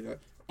don't believe that.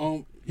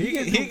 He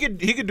could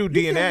do he can't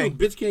DNA.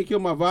 do Bitch Can't Kill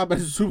My Vibe at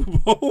the Super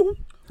Bowl.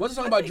 What's the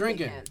song I about think he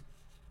drinking? can.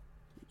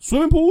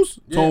 Swimming pools,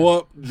 Yeah. toe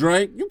up,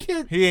 drink. You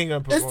can't. He ain't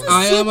gonna It's perform. the-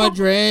 I am a Super-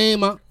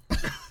 dreamer.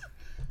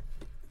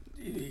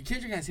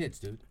 Kendrick has hits,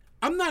 dude.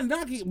 I'm not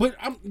knocking, but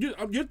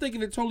you're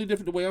thinking it totally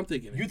different the way I'm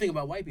thinking. You think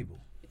about white people.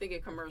 You think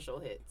of commercial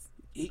hits?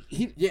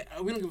 Yeah,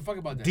 we don't give a fuck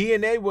about that.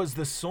 DNA was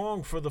the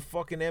song for the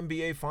fucking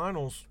NBA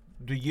Finals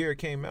the year it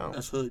came out.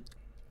 That's hood.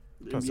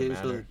 Doesn't NBA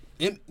 's matter.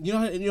 hood. You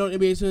know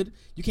NBA's hood?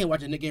 You can't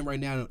watch a Knicks game right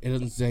now and it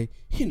doesn't say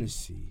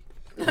Hennessy.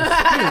 With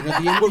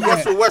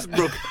Russell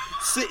Westbrook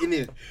sitting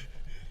there.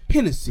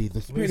 Hennessy, the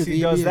At spirit least of the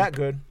he does NBA. that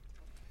good.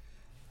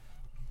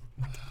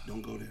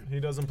 Don't go there. He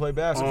doesn't play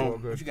basketball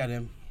What good. you got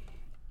him?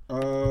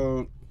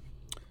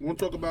 Want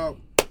to talk about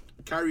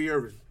Kyrie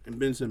Irving and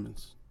Ben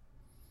Simmons.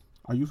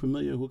 Are you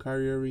familiar who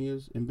Kyrie Irving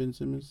is and Ben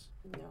Simmons?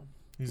 No.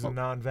 He's a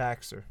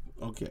non-vaxxer.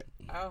 Okay.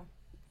 Oh.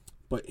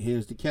 But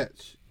here's the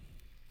catch.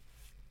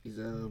 He's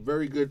a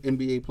very good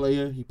NBA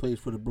player. He plays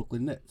for the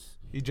Brooklyn Nets.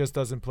 He just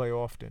doesn't play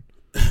often.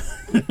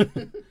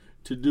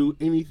 To do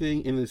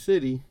anything in the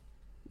city,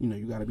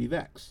 you got to be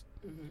vaxxed.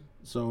 Mm-hmm.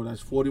 So that's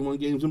 41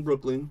 games in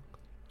Brooklyn,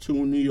 2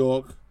 in New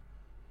York,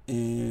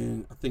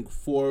 and I think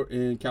 4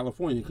 in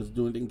California, because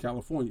doing it in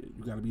California,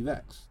 you got to be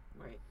vaxxed.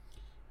 Right.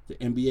 The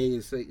NBA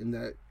is saying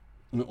that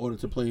in order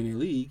to play in a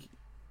league,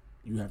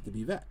 you have to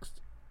be vaxxed.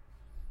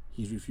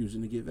 He's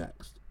refusing to get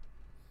vaxxed.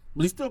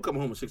 But he's still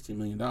coming home with $16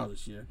 million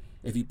this year.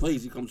 If he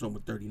plays, he comes home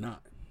with 39.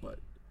 But,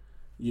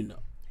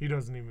 He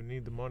doesn't even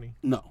need the money.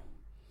 No.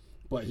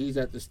 But he's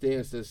at the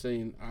stance that's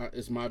saying,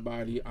 it's my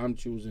body, I'm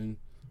choosing,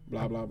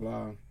 blah, blah,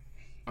 blah.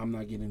 I'm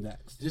not getting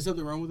vaxxed. Is there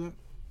something wrong with that?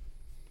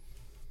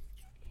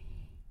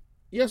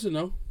 Yes or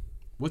no?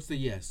 What's the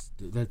yes?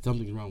 That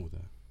something's wrong with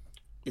that.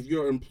 If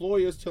your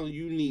employer's telling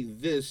you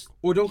need this,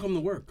 Or don't come to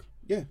work.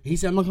 yeah, He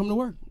said, I'm going to come to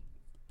work.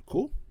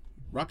 cool.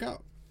 Rock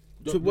out.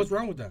 So what's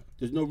wrong with that?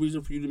 There's no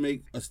reason for you to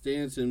make a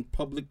stance in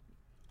public.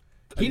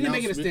 He didn't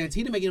make it a announcement. stance.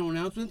 He didn't make no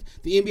announcements.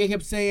 The NBA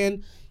kept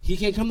saying he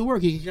can't come to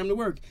work. He can't come to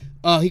work.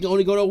 He can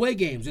only go to away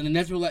games. And then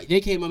that's what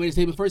they came out made a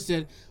statement first,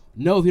 said,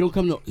 no, if he don't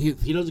come to,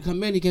 he doesn't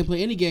come in, he can't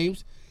play any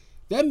games.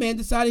 That man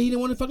decided he didn't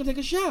want to fucking take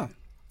a shot.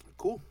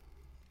 Cool.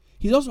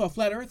 He's also a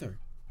flat earther.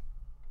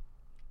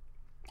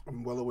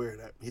 I'm well aware of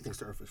that. He thinks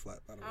the earth is flat,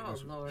 by the way. Oh,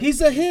 Lord. He's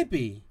a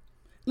hippie.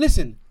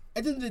 Listen,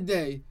 at the end of the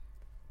day,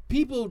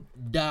 people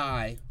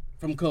die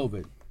from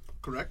COVID.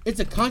 Correct. It's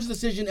a conscious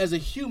decision as a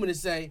human to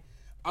say,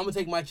 I'm going to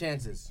take my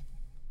chances.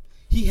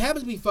 He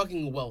happens to be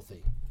fucking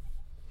wealthy.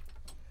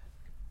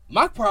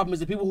 My problem is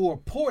the people who are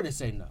poor that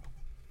say no.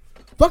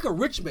 Fuck a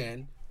rich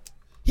man.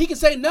 He can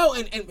say no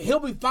and he'll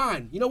be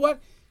fine. You know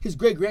what? His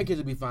great-grandkids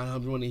will be fine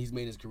when he's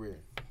made his career.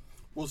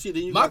 Well, see,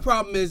 then you My got,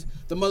 problem is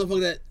the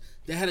motherfucker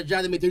that had a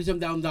job that made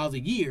 $37,000 a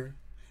year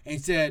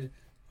and said,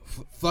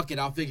 fuck it,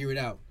 I'll figure it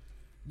out.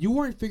 You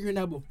weren't figuring it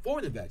out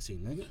before the vaccine,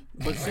 nigga.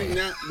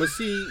 But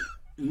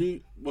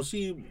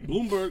see,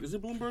 Bloomberg, is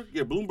it Bloomberg?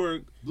 Yeah,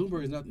 Bloomberg.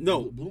 Bloomberg is not.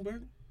 No.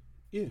 Bloomberg?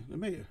 Yeah, the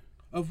mayor.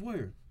 Of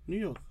where? New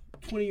York.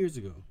 20 years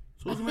ago.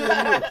 So who's the mayor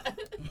of New York?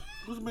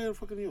 Who's the mayor of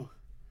fucking New York?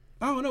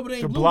 I don't know, but it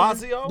ain't De Bloomberg.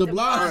 Blasio? De De Blasio.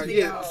 All right,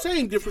 yeah,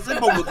 same difference. They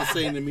both look the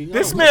same to me.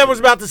 This man was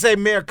about to say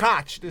Mayor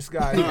Koch, this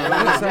guy. This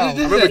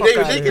Remember, is David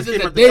a- Dinkins this is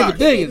came a at the David top.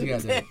 Dinkins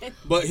goddamn.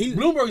 But he,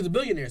 Bloomberg is a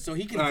billionaire, so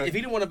he can. All right. If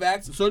he didn't want to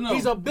vax, So no.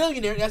 he's a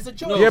billionaire. That's the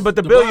choice. Yeah, but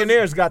the De Blasio-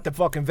 billionaires got the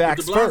fucking De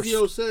vax first.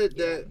 Blasio said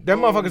that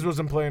Them motherfuckers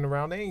wasn't playing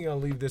around. They ain't gonna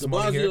leave this De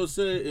money here. Blasio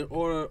said in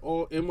order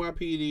all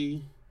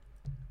NYPD,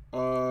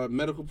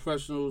 medical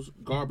professionals,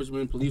 garbage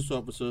men, police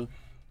officer,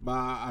 by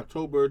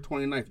October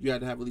 29th, you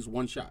had to have at least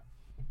one shot,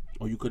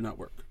 or you could not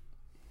work.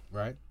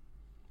 Right.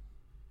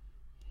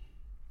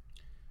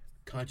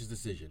 Conscious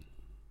decision.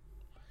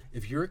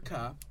 If you're a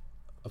cop,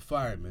 a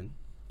fireman,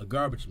 a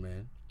garbage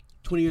man,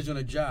 20 years on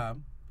a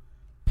job,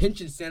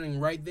 pension standing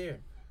right there.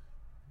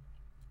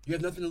 You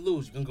have nothing to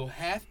lose. You can go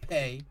half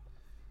pay.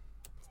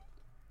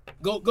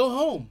 Go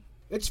home.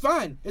 It's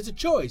fine. It's a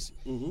choice.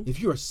 Mm-hmm. If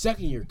you're a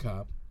second-year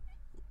cop,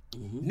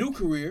 new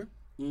career,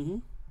 Mm-hmm.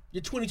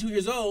 you're 22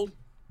 years old,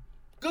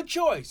 good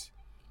choice.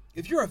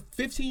 If you're a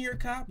 15-year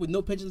cop with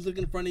no pensions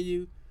looking in front of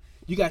you,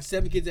 you got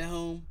 7 kids at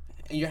home,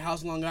 and your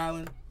house in Long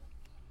Island,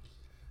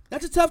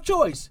 that's a tough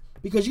choice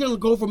because you're going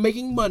to go from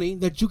making money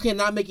that you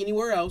cannot make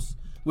anywhere else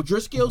with your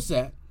skill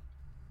set,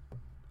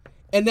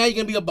 and now you're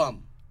going to be a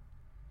bum.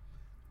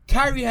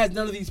 Kyrie has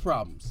none of these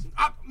problems.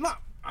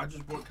 I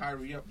just brought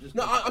Kyrie up.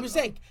 No, I'm just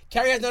saying,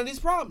 Kyrie has none of these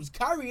problems.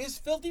 Kyrie is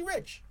filthy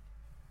rich.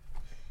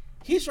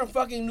 He's from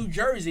fucking New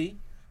Jersey,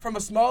 from a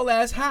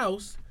small-ass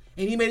house,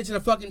 and he made it to the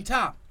fucking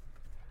top.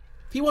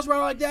 If he wants to ride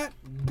like that,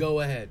 go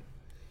ahead.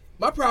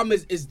 My problem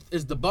is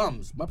the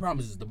bums. My problem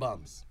is the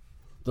bums.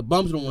 The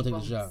bums don't want to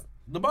take the shot.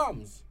 The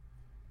bums.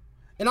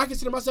 And I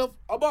consider myself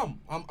a bum.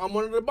 I'm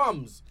one of the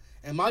bums.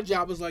 And my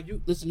job is like,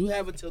 you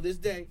have until this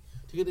day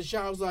to get the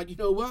shot. I was like, you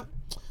know what?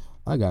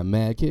 I got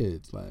mad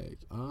kids. Like,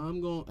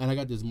 and I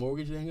got this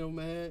mortgage that I'm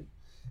mad.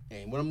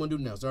 And what I'm going to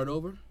do now, start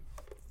over?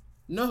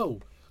 No.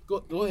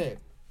 Go ahead.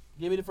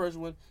 Give me the first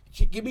one.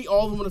 Give me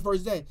all of them on the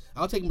first day.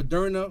 I'll take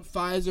Moderna,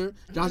 Pfizer,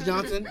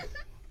 Johnson,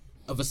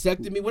 a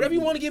vasectomy, whatever you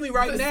want to give me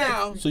right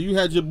now. So you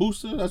had your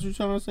booster? That's what you're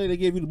trying to say? They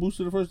gave you the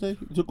booster the first day?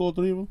 You took all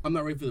 3 of them? I'm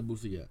not ready for the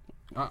booster yet.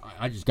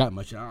 I just got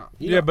my shot.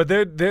 Yeah, but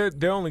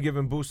they're only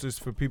giving boosters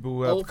for people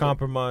who have Oh, for-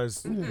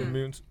 compromised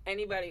immune.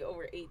 Anybody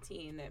over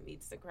 18 that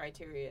meets the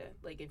criteria,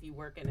 like if you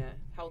work in a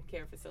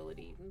healthcare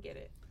facility, you can get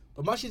it.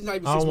 But my shit's not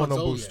even I 6 don't want months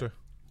no old booster. yet.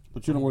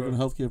 But you don't work in a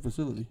healthcare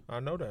facility. I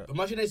know that. But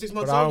my shit ain't 6 But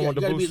months I old don't yet. want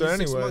You the gotta be at booster least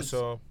 6 anyway, months.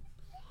 so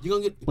You're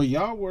gonna get. But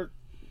y'all work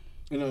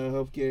in a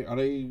healthcare. Are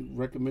they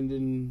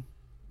recommending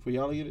for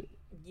y'all to get it?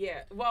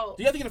 Yeah, well,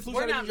 Do you have to get a flu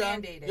we're shot at not your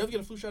job? mandated. Do you have to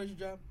get a flu shot at your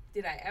job?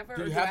 Did I ever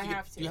Do or you do I have to have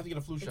get? to? Do you have to get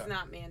a flu shot? It's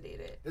not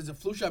mandated. Is a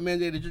flu shot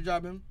mandated at your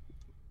job, him?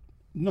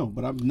 No,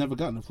 but I've never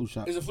gotten a flu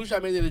shot. Is a flu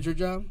shot mandated at your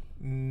job?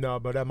 No,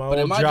 but at my But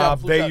at old my job,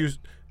 job, they flu shot- used.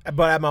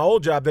 But at my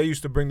old job, they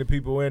used to bring the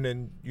people in,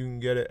 and you can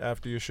get it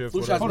after your shift.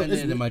 Flu shots whatever.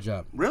 mandated at my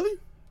job. Really?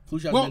 Flu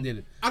shots Well,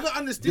 mandated. I can If you don't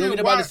understand get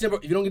it why. by December,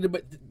 if you don't get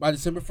it by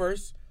December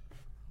 1st,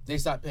 they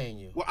stop paying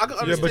you. Well, I can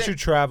Yeah, understand. but you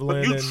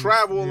traveling. But you and,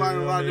 travel a you lot, know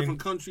in a what lot I of mean? different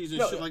countries and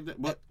No, shit like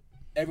that. But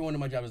Everyone in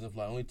my job doesn't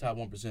fly. Only top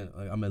 1%.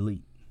 Like, I'm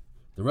elite.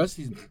 The rest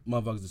of these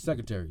motherfuckers are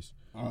secretaries.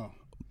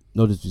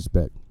 No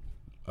disrespect.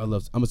 I'm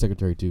a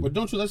secretary too. But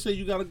don't you? Let's say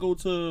you gotta go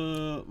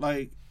to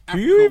like. Do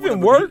you Africa or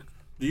even whatever. work?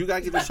 Do you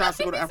gotta get the shots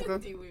to go to Africa?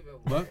 Do you even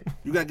What?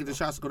 You gotta get the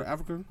shots to go to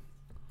Africa?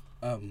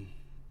 Um,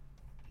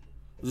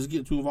 Does this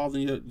get too involved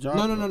in your job?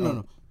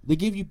 no. They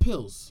give you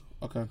pills.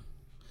 Okay.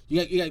 You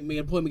got to make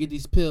an appointment, get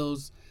these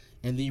pills,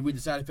 and then you read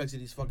the side effects of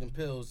these fucking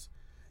pills.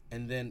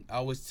 And then I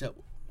always tell.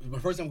 My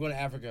first time going to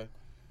Africa,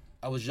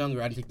 I was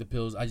younger. I didn't take the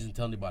pills. I just didn't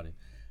tell anybody.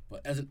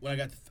 But when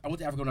I went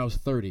to Africa when I was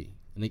 30,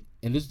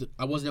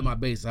 I wasn't at my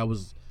base. I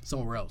was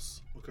somewhere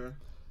else Okay.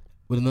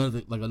 with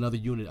another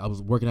unit. I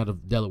was working out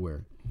of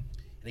Delaware. And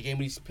they gave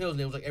me these pills. And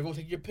they was like, "Everyone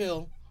take your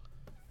pill."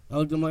 I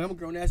looked at them like, I'm a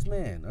grown ass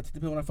man. I take the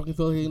pill when I fucking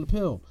feel like taking the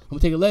pill. I'm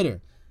gonna take it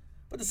later.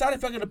 But the side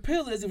effect of the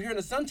pill is if you're in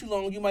the sun too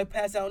long, you might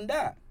pass out and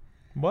die.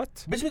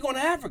 What? Bitch, we going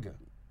to Africa.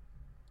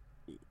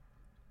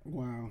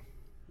 Wow.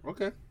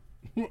 Okay.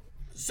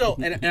 So,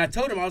 and I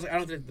told him, I was like, I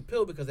don't take the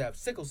pill because I have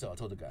sickle cell, I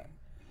told the guy.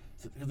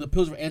 So, the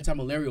pills were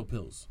anti-malarial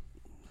pills.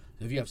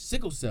 So if you have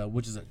sickle cell,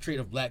 which is a trait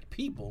of black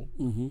people,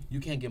 you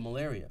can't get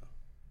malaria.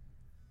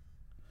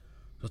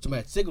 So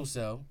somebody had sickle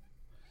cell,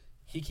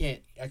 he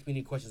can't ask me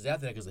any questions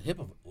after that because of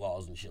HIPAA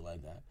laws and shit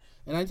like that.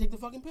 And I didn't take the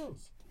fucking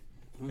pills.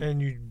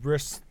 And you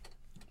risk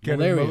getting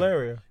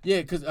malaria.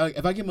 Yeah, because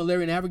if I get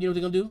malaria in Africa, you know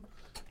what they're going to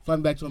do? Fly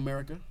me back to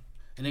America,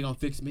 and they're going to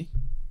fix me.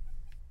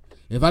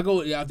 If I go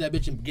out that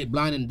bitch and get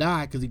blind and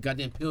die because the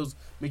goddamn pills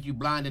make you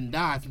blind and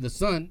die from the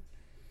sun,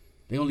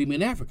 they gonna leave me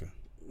in Africa.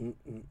 You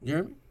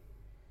hear me?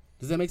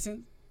 Does that make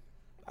sense?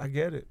 I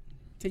get it.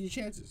 Take your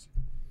chances.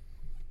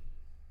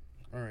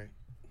 All right.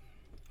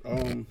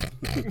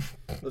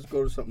 Let's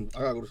go to something. I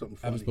gotta go to something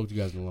I haven't funny. spoke to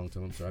you guys in a long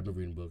time. I'm sorry. I've been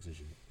reading books and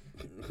shit.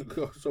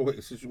 So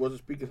wait, since you wasn't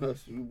speaking to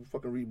us, you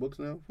fucking read books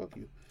now? Fuck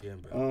you. Yeah,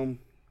 bro.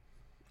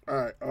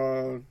 All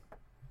right.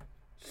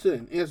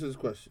 Sin, answer this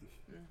question.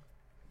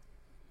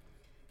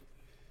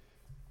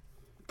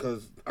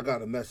 Because I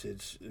got a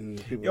message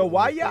and people. Yo,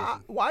 why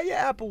your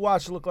Apple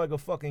Watch look like a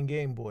fucking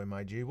Game Boy,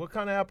 my G? What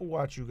kind of Apple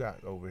Watch you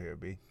got over here,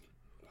 B?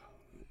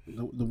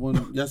 The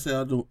one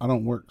yesterday I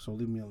don't work, so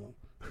leave me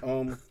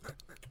alone.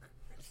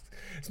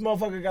 This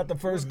motherfucker got the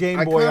first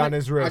Game Boy on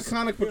his wrist.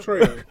 Iconic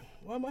portrayal.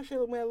 Why my shit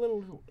look mad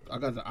little? I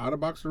got the outer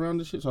box around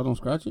this shit, so I don't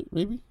scratch it.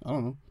 Maybe I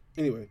don't know.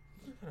 Anyway,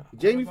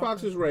 Jamie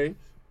Foxx is Ray.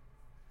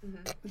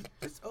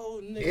 This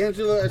old nigga.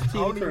 Angela as I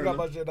don't Tina even got Turner.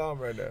 my shit on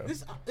right now.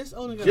 This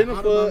old nigga.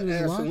 Jennifer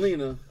as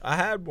Selena. I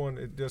had one.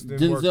 It just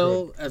didn't work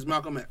good. Denzel as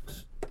Malcolm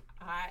X.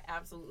 I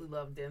absolutely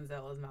love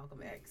Denzel as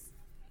Malcolm X.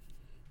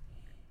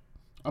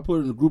 I put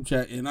it in the group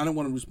chat, and I didn't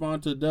want to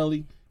respond to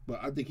Deli, but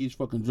I think he's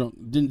fucking drunk.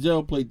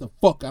 Denzel played the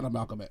fuck out of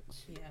Malcolm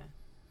X. Yeah.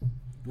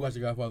 You watch The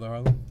Godfather,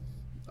 Harlem?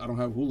 I don't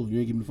have Hulu. You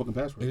ain't give me the fucking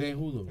password. It ain't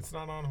Hulu. It's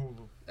not on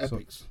Hulu.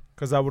 Epics.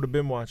 Because I would have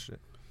been watched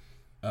it.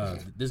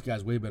 This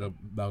guy's way better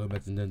Malcolm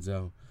X than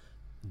Denzel.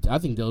 I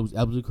think Deli was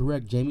absolutely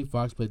correct. Jamie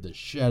Foxx played the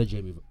shit out of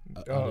Jamie.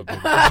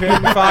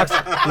 Jamie Foxx.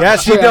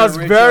 Yes, he Yeah, does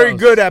Ray very Charles.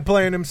 good at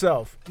playing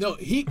himself. No,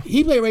 he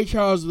played Ray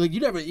Charles. Like you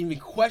never even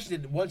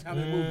questioned it one time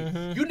in the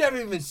movie. You never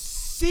even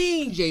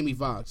seen Jamie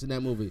Foxx in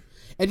that movie.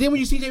 And then when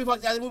you see Jamie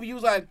Foxx out of the movie, you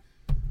was like,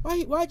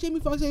 why Jamie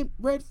Foxx ain't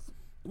red?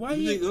 Why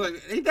he? Like,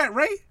 ain't that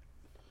Ray?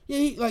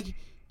 Yeah,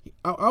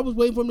 I was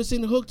waiting for him to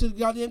sing the hook to the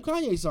goddamn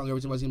Kanye song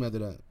every time I see him after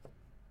that.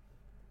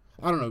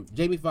 I don't know,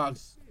 Jamie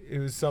Foxx. It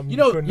was something You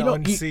you, know, couldn't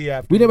unsee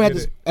after we never you had did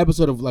this it.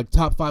 episode of like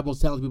top 5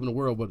 most talented people in the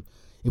world, but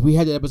if we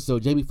had that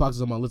episode, Jamie Foxx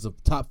is on my list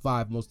of top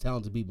 5 most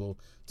talented people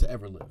to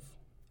ever live.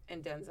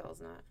 And Denzel's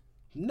not.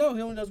 No,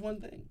 he only does one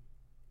thing.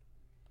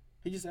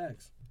 He just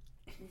acts.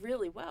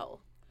 Really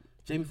well.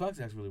 Jamie Foxx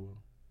acts really well.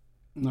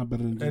 Not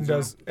better than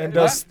Denzel. And Not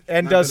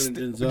does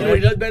better than You know what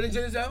he does better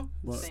than Denzel?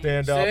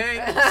 stand up.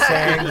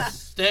 Sing.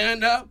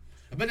 Stand up.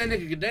 I bet that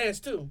nigga can dance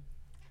too.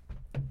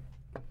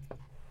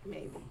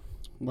 Maybe.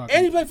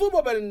 And he played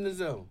football better than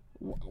Denzel.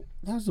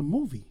 That's a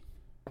movie.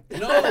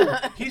 No,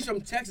 he's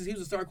from Texas. He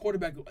was a star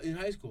quarterback in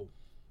high school.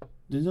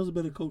 Denzel's a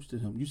better coach than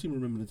him. You seem to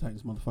remember the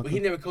Titans, motherfucker. But he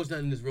never coached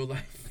nothing in his real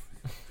life.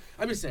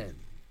 I'm just saying.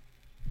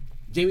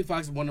 Jamie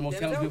Foxx is one of the most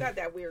talented Denzel people. got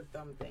that weird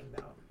thumb thing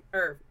though.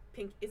 Or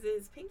pink? Is it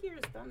his pinky or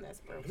his thumb that's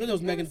broken? I think it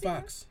was You Megan ever seen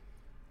Fox.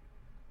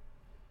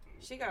 her?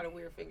 She got a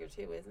weird finger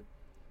too, isn't it?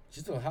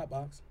 She's still a hot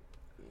box.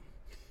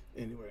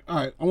 Anyway, all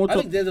right. I want I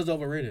to think Denzel's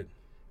overrated.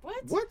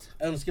 What?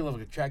 On the scale of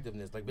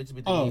attractiveness, like bitches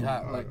be Oh, thinking he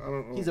hot. I Like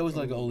don't- he's always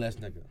like an old ass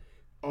nigga.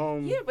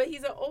 Yeah, but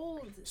he's an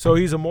old, So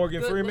he's a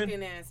Morgan good-looking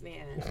Freeman? ass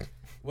man.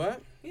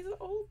 What? He's an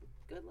old,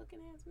 good-looking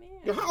ass man.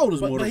 Yo, how old is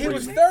But Morgan he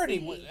was Freeman?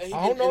 30. I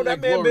don't know. That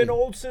man been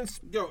old since.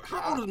 Yo,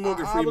 how old is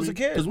Morgan I Freeman? was a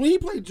kid. Because when he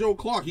played Joe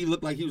Clark, he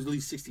looked like he was at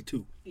least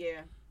 62.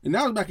 Yeah. And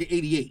that was back in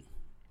 88.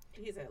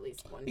 He's at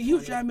least 1. He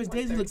was driving Miss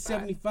Daisy look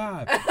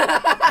 75.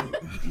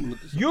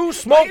 You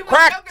smoke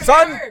crack,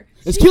 son.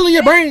 It's killing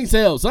your brain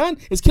cells, son.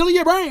 It's killing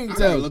your brain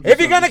cells. If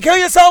you're gonna kill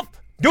yourself,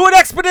 do it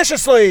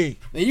expeditiously.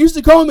 They used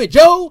to call me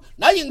Joe.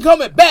 Now you can call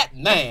me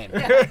Batman.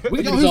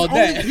 We can call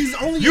that. He's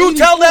only You 84.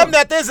 tell them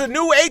that there's a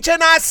new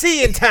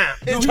HNIC in town.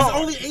 No, he's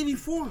only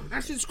 84.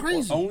 That shit's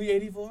crazy. Only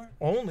 84?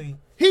 Only.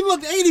 He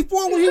looked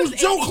 84 when he was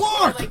Joe 84,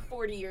 Clark. like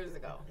 40 years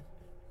ago.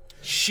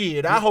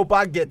 Shit, I hope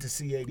I get to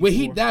see 84. When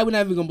he died, we're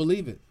not even gonna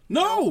believe it.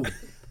 No.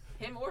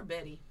 Him or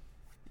Betty.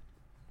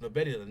 No,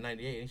 Betty's like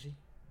 98, ain't she?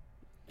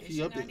 Is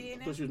She up there. 98 I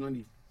now? thought she was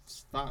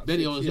 95.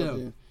 Betty old as She up hell.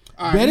 there.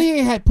 All right. Betty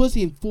ain't had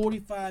pussy in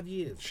 45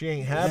 years. She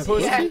ain't had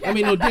pussy. I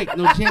mean, no dick.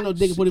 No, she had no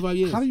dick in 45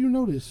 years. How do you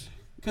know this?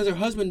 Because her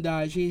husband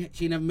died. She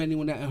never met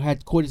anyone that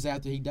had coitus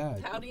after he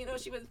died. How do you know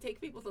she would take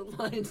people to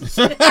lunch?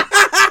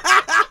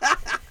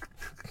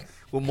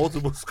 With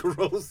multiple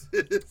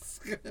sclerosis.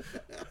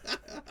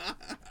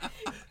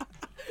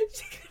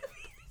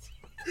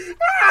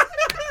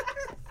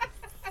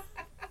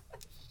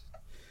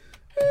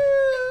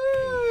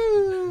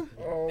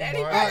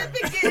 Betty better be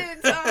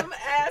getting some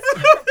ass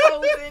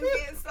proposing,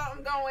 getting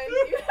something going.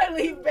 You gotta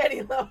leave Betty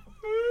alone.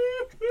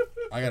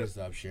 I gotta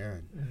stop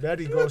sharing.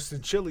 Betty goes to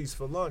Chili's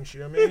for lunch,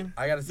 you know what I mean?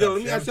 I gotta Yo,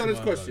 let me ask you this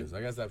question. I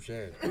gotta stop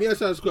sharing. Let me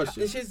ask you this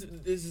question.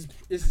 This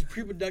is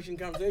pre-production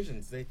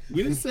conversations.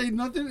 We didn't say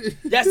nothing.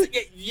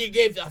 You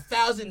gave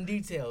 1,000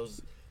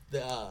 details. The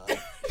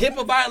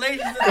HIPAA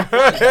violations.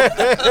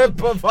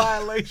 HIPAA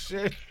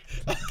violation.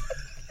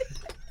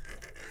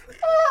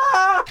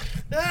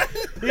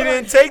 He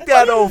didn't take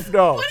that off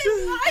though. But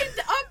it lined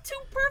up too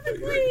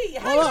perfectly.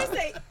 How do you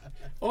say?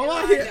 All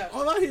I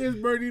hear is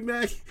Bernie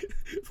Mac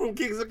from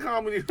Kings of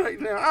Comedy right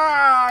now.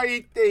 Ah,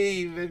 he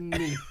thieving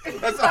me.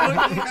 That's the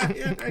only thing I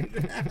hear right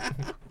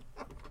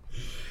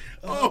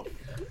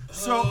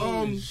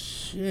now.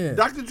 Shit.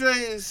 Dr.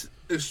 Dre's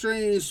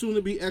estranged,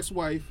 soon-to-be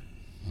ex-wife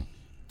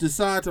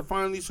decided to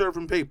finally serve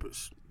him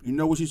papers. You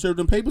know where she served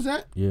him papers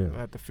at? Yeah.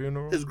 At the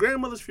funeral. His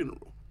grandmother's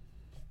funeral.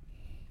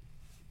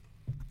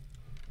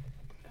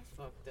 That's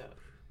fucked up.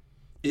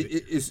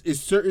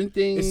 It's certain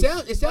things.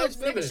 It sounds Nigga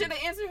feminine. should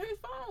have answered her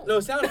phone. No,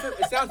 it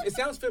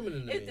sounds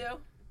feminine to me. It do.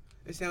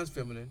 It sounds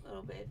feminine. A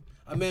little bit.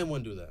 A man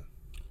wouldn't do that.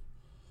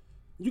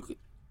 You could,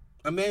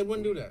 A man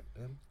wouldn't do that.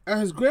 at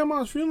his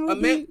grandma's funeral. A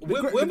man, the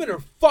gra- women are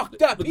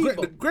fucked up the,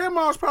 people. the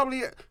grandma's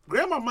probably.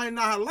 Grandma might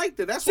not have liked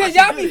it. That's Sin, why she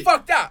y'all did be it.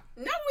 fucked up.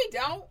 No, we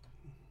don't.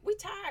 We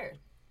tired.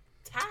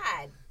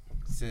 Tired.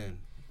 Sin.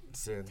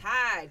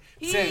 Tired.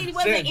 He Sin,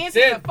 wasn't sin, answering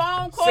sin, the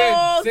phone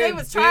calls. sin, they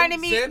was trying to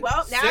sin, meet. sin,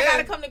 Well, now I sin,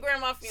 gotta come to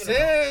grandma's funeral.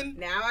 Sin.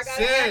 Now I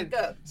gotta act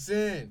up.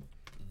 Sin.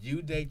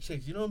 You date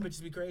chicks. You know them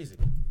bitches be crazy.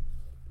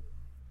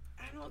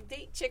 I don't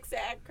date chicks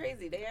that act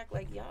crazy. They act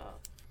like y'all.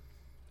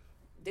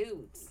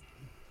 Dudes.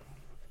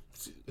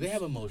 They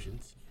have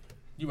emotions.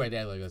 You right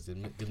there like us. The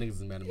niggas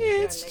is mad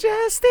emotions. It's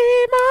just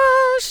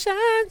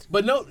emotions.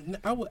 But no,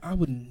 I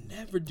would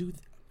never do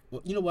that.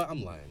 Well, you know what?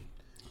 I'm lying.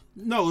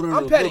 No.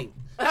 I'm petty.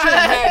 Shit is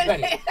mad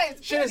petty.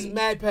 It's Shit is petty.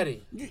 mad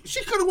petty.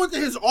 She could have went to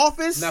his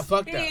office. Now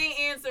fuck He that. ain't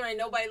answering.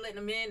 Nobody letting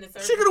him in.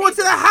 She could have went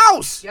to the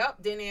house.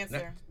 Yup, didn't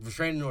answer.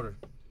 Restraining order.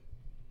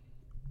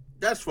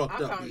 That's fucked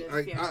I'm up. coming to the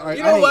I- funeral. I-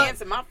 You I know didn't what?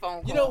 answer my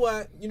phone call.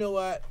 You know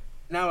what?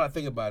 Now that I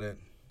think about it,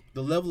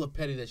 the level of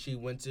petty that she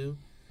went to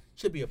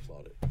should be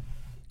applauded.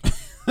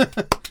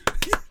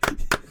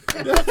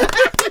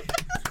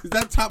 Is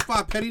that top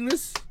 5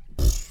 pettiness?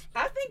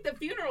 I think the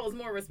funeral is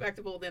more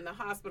respectable than the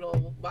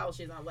hospital while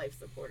she's on life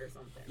support or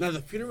something. Now the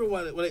funeral,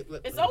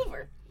 It's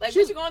over. Like,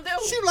 what you gonna do?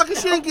 She lucky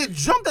she didn't get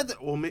jumped at the.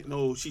 Well,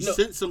 no, she No.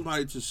 sent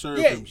somebody to serve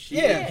Yeah, him.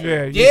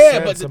 Yeah, you yeah,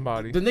 said but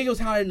somebody. the nigga was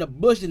hiding in the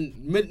bush and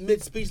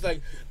mid speech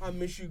like, "I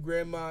miss you,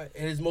 grandma,"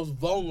 and his most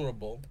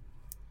vulnerable.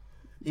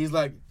 He's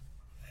like,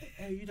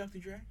 "Hey, you Dr.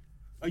 Dre?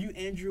 Are you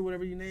Andrew,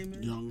 whatever your name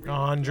is? Young.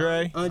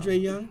 Andre. Andre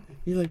Young?"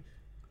 He's like,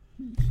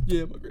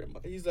 "Yeah, my grandma."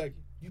 He's like,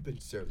 "You've been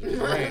served." He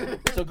ran,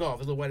 took off.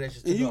 His little white ass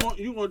just And took off.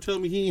 you gonna tell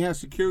me he ain't have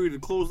security to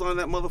close on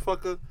that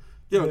motherfucker?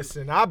 Yo,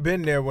 Listen, I've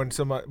been there when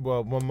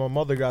when my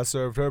mother got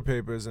served her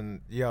papers,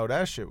 and yo,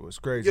 that shit was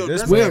crazy. Yo,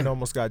 This that's man weird.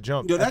 almost got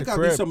jumped. yo, at that the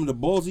gotta be crib. some of the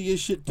ballsiest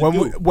shit to when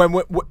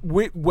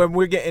do. when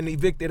we're getting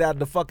evicted out of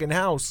the fucking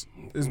house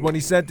is when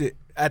he sent it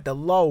at the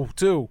low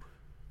too.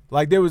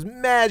 Like there was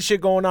mad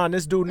shit going on.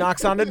 This dude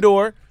knocks on the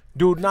door.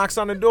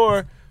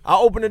 I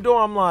open the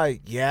door. I'm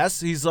like, yes.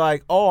 He's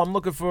like, oh, I'm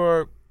looking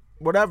for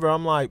whatever.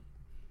 I'm like,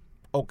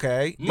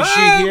 okay. Is she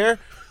Mom! here?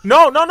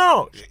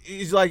 No.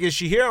 He's like, is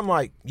she here? I'm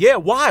like, yeah.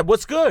 Why?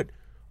 What's good?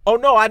 Oh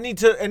no, I need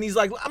to. And he's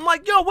like, I'm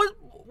like, yo,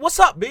 what's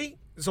up, B?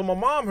 So my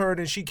mom heard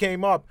and she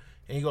came up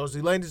and he goes,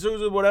 Elaine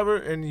D'Souza, whatever.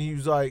 And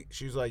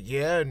she was like,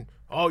 yeah. And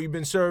oh, you've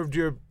been served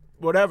your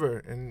whatever.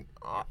 And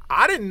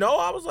I didn't know.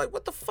 I was like,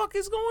 what the fuck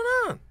is going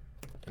on?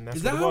 And that's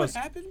Is what that it how was. it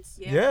happens?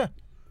 Yeah.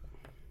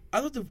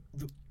 I thought the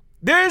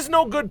There is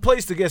no good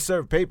place to get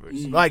served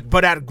papers. Like,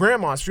 but at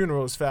grandma's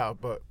funeral is foul.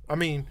 But I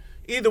mean,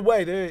 either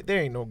way, there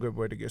ain't no good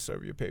way to get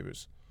served your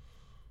papers.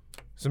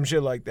 Some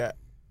shit like that.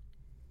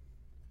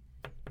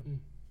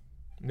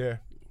 Yeah.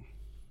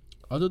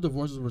 I thought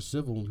divorces were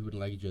civil when people didn't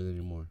like each other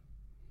anymore.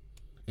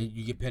 and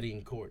you get petty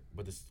in court.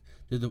 But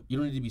you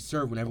don't need to be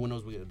served when everyone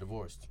knows we get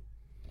divorced.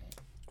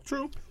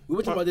 True. We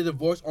were talking about the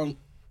divorce on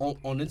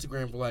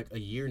Instagram for like a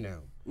year now.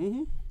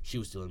 Mm-hmm. She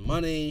was stealing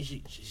money.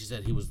 She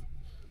said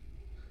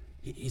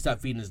he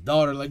stopped feeding his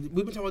daughter. Like we've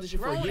been talking about this shit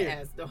for a Grown year.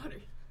 ass daughter.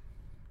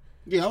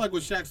 Yeah, I like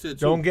what Shaq said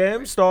too. Don't get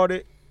him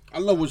started. I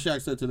love what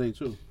Shaq said today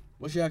too.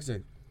 What's your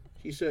accent?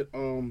 He said,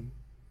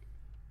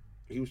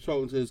 he was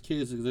talking to his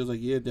kids because they was like,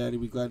 "Yeah, Daddy,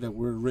 we glad that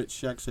we're rich."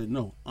 Shaq said,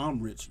 "No,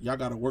 I'm rich. Y'all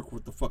gotta work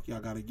what the fuck y'all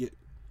gotta get.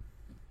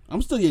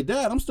 I'm still your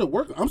dad. I'm still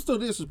working. I'm still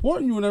there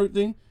supporting you and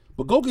everything.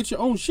 But go get your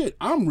own shit.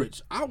 I'm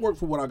rich. I work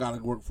for what I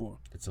gotta work for."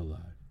 It's a lie.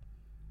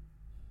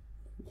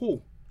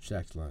 Who?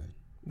 Shaq's lying.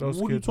 Those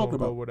What are you kids talking won't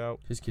go about? without.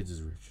 His kids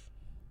is rich.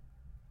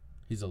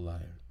 He's a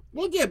liar.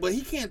 Well, yeah, but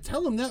he can't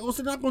tell them that, or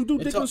they're not gonna do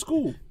It's dick all- in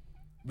school.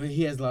 But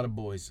he has a lot of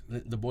boys.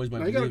 The boys might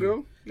Now, you believe got a girl.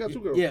 it. You got two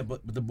girls. Yeah,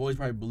 but the boys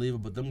probably believe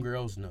it, but them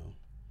girls know.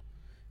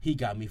 He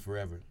got me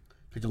forever.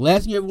 Because the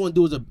last thing you ever want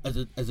to do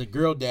as a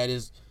girl dad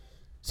is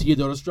see your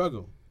daughter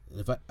struggle.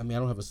 And I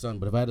don't have a son,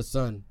 but if I had a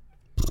son,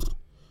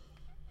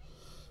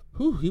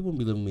 he wouldn't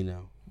be living with me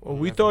now. Well,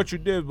 we thought you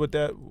did with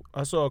that.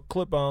 I saw a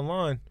clip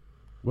online.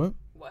 What?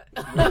 What?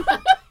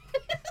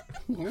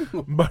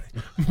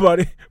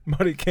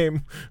 Buddy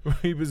came.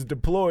 He was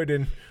deployed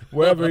and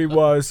wherever he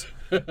was,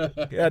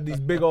 he had these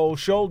big old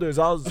shoulders.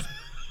 I was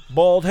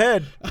bald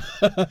head,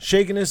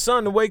 shaking his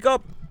son to wake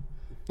up.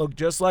 Look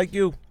just like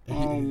you.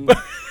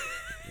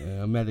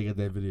 Yeah, I'm mad to get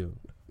that video.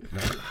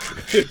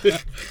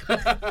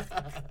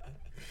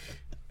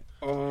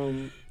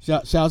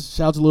 Shout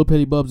out to Little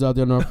Petty Bubs out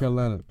there in North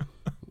Carolina.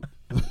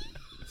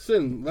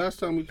 Sin, last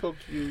time we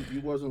talked to you,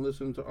 you wasn't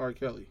listening to R.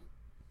 Kelly.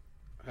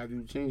 Have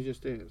you changed your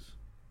stance?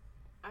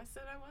 I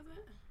said I wasn't.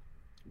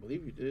 I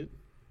believe you did.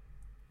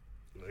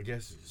 I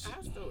guess.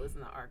 I still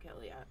listen to R.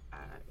 Kelly. I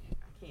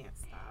can't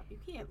stop. You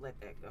can't let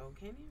that go,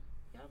 can you?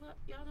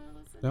 Y'all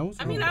don't listen. That was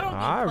I mean, cool. I don't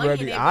I be playing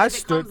already- it, I but if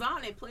stood- it comes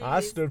on, it plays. I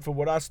stood for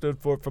what I stood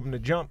for from the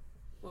jump.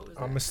 What was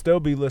I'm gonna that? still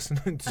be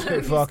listening You to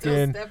still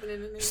fucking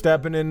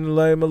stepping in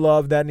the name of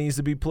love that needs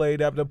to be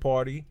played at the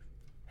party.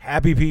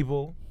 Happy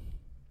people.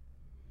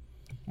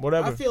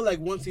 Whatever. I feel like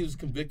once he was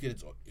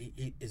convicted,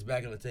 it's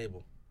back on the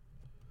table.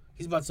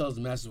 He's about to sell his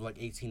masters for like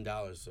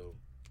 $18. So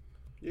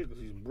Yeah,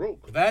 because he's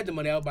broke. if I had the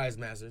money, I would buy his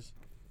masters.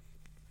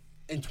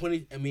 If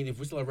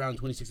we're still around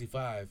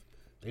 2065,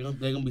 they're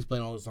gonna be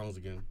playing all the songs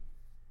again.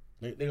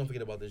 They're gonna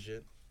forget about this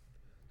shit.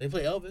 They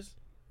play Elvis.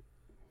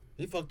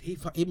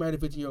 He married a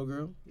 15-year-old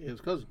girl. Yeah,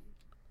 his cousin.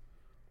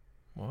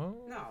 Well,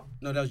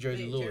 No, that was Jerry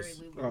Lee Lewis.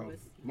 Jerry Lee Oh, Lewis.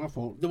 my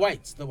fault. The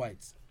Whites.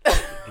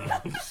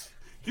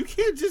 You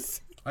can't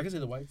just. I can say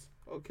the Whites.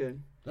 Okay.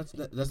 That's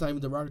not even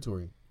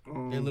derogatory.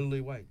 They're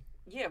literally white.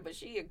 Yeah, but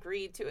she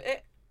agreed to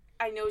it.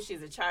 I know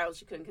she's a child.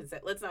 She couldn't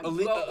consent. Let's not Ale-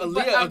 go. Aaliyah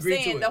But I'm agreed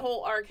to saying it. the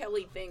whole R.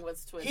 Kelly thing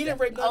was twisted. He didn't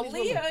rape none of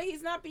these women. Aaliyah,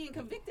 he's not being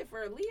convicted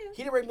for Aaliyah.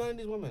 He didn't rape none of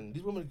these women.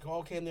 These women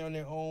all came there on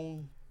their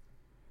own,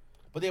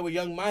 but they were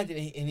young-minded,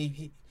 and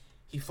he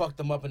fucked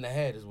them up in the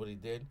head, is what he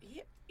did.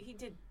 He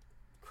did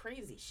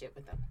crazy shit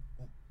with them.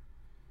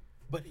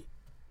 But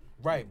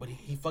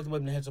he fucked them up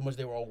in the head so much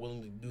they were all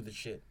willing to do the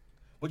shit,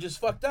 which is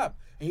fucked up.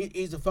 And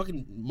he's a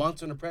fucking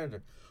monster and a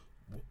predator.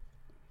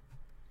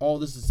 All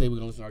this to say we're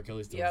gonna listen to R.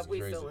 Kelly still. Yeah, This is we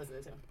crazy. still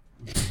listen to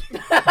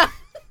him.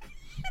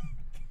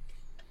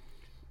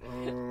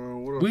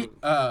 What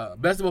else?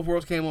 Best of Both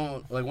Worlds came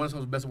on. Like one of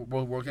the Best of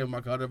Both Worlds came in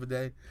my car the other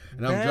day,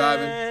 and I'm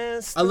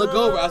driving. I look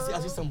over. I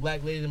see some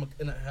black lady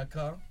in her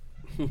car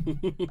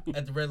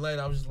at the red light.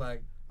 I was just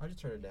like, I just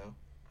turn it down.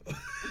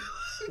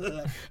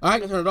 I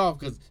ain't gonna turn it off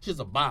because she's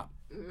a bop.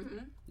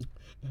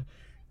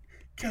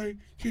 Kelly,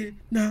 you're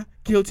not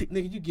guilty,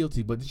 nigga. You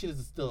guilty, but this shit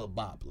is still a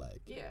bop.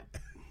 Like, Yeah.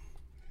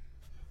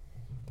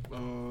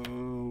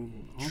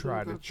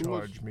 try to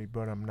charge me,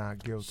 but I'm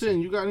not guilty.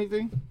 Sin, you got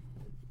anything?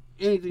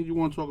 Anything you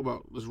want to talk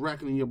about that's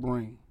racking in your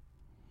brain?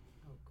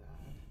 Oh God.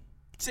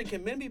 Sin,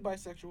 can men be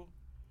bisexual?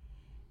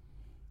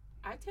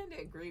 I tend to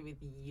agree with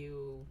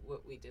you.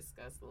 What we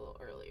discussed a little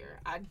earlier.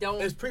 I don't.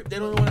 They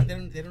don't know.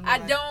 They don't know. I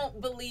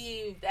don't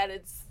believe that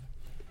it's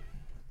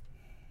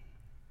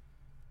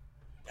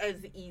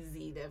as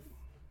easy to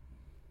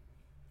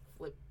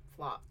flip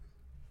flop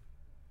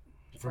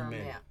For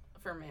men.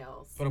 for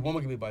males. But a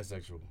woman can be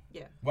bisexual.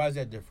 Yeah. Why is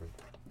that different?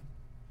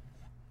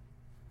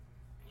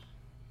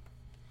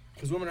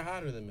 Because women are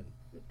hotter than men.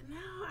 No,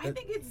 I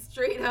think it's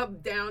straight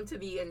up down to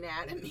the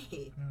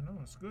anatomy. I know,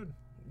 it's good.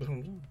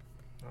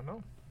 I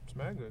know. It's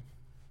mad good.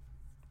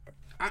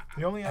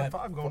 You only had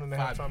 5 going in the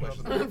five halftime. the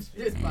other questions.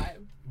 day. Just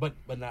vibe. But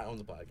not on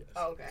the podcast.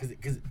 Oh, okay.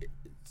 Because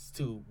it's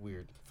too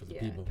weird for the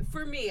Yeah. people.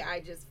 For me, I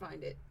just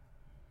find it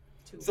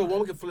too. So a hard.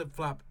 woman can flip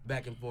flop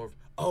back and forth.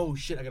 Oh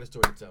shit! I got a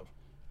story to tell.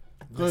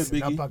 Go ahead,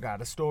 Listen up, I Biggie.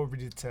 got a story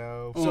to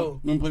tell. So- You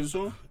want to play the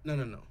song?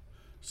 No.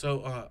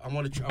 So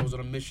I was on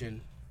a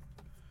mission.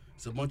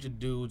 It's a bunch of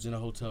dudes in a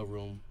hotel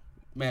room.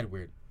 Mad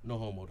weird. No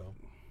homo though.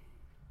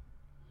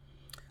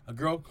 A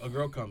girl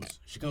comes.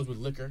 She comes with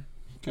liquor.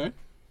 Okay.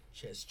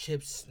 She has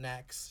chips,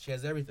 snacks. She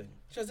has everything.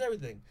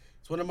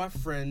 It's one of my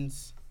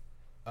friends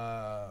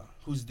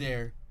who's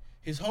there.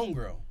 His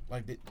homegirl.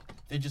 Like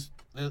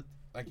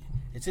like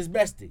it's his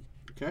bestie.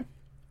 Okay.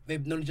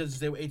 They've known each other since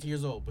they were 18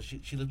 years old, but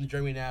she lives in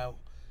Germany now.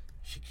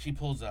 She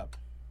pulls up.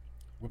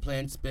 We're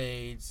playing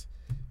spades.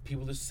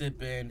 People are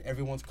sipping.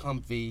 Everyone's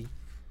comfy.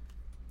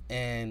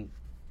 And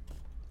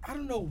I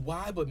don't know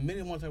why, but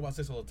men want to talk about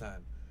sex all the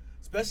time.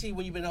 Especially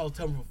when you've been in a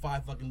hotel room for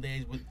 5 fucking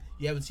days with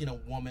you haven't seen a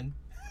woman.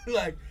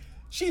 Like,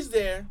 she's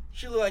there.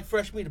 She look like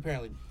fresh meat,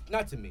 apparently.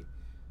 Not to me.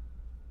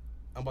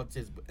 I'm about to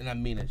say this, and I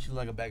mean it. She look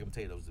like a bag of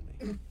potatoes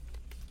to me.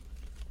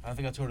 I don't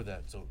think I told her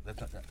that, so that's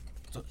not that.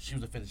 So she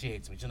was offended. She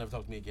hates me. She'll never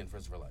talk to me again for the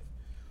rest of her life.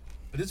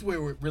 But this is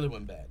where it really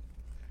went bad.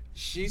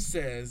 She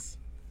says,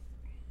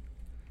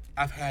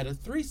 I've had a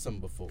threesome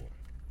before.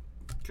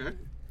 Okay.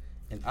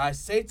 And I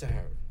say to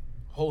her,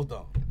 hold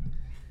on.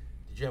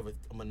 Did you have a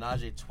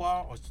menage a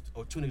trois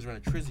or 2 niggas ran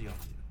a trizzy on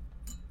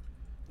you?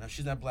 Now,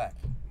 she's not black.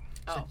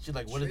 Oh, She's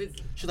like, trizzy.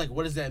 she's like,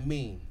 what does that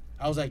mean?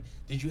 I was like,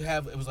 did you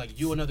have, it was like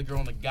you, another girl,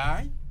 and a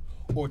guy?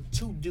 Or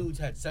 2 dudes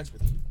had sex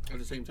with you? At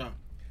the same time.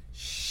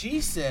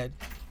 She said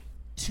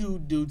 2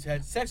 dudes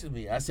had sex with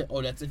me. I said,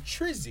 oh, that's a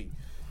trizzy.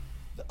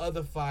 The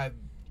other 5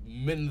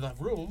 men in the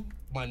room,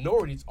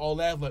 minorities, all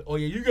laugh like, oh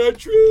yeah, you got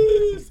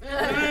trizz.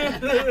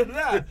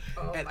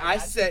 Oh And my I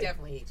God, she said,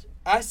 definitely hate you.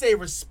 I say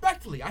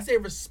respectfully. I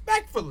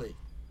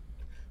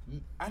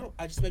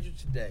just met you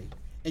today,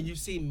 and you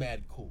seem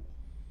mad cool.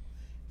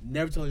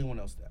 Never tell anyone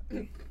else that.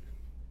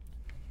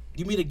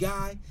 You meet a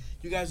guy,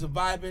 you guys are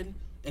vibing,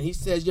 and he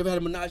says, you ever had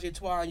a menage a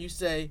trois? And you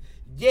say,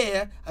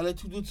 yeah, I let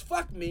 2 dudes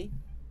fuck me.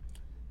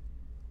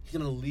 He's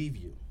gonna leave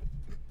you.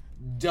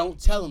 Don't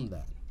tell him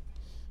that.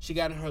 She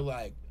got in her,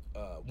 like,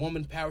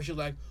 woman power. She was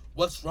like,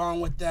 what's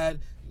wrong with that?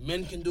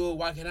 Men can do it.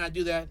 Why can't I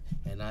do that?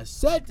 And I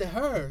said to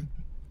her,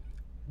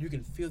 you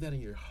can feel that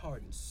in your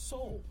heart and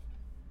soul.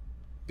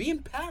 Be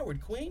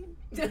empowered, queen.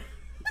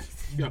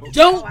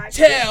 Don't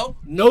tell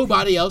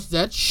nobody else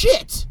that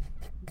shit.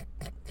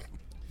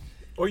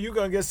 Or you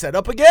gonna get set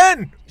up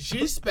again.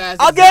 She spazzes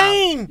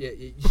Again! out.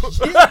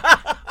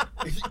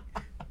 Yeah.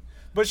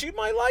 But she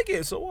might like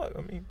it, so what?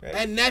 I mean, hey.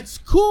 And that's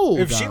cool.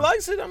 If she dog.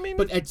 likes it, I mean.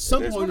 But at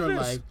some it is point in what her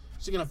it is. life,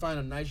 she's gonna find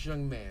a nice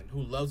young man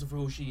who loves her for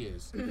who she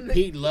is.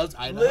 He loves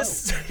Idaho.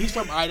 Listen. He's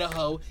from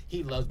Idaho.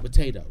 He loves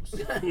potatoes.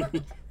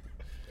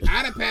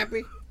 Ada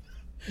pappy.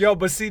 Yo,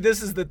 but see,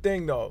 this is the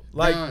thing though.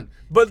 Like, Man,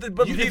 but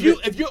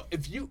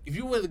if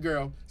you with a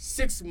girl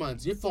 6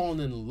 months, you're falling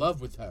in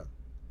love with her.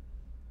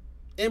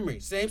 Emery,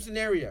 same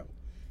scenario.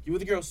 You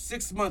with a girl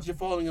 6 months, you're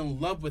falling in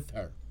love with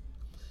her.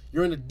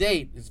 You're on a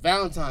date. It's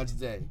Valentine's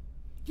Day.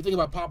 You think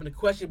about popping the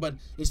question, but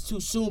it's too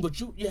soon. But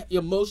you're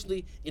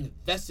emotionally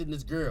invested in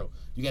this girl.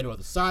 You got her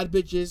other side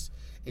bitches,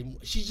 and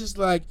she's just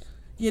like,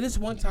 yeah. This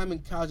one time in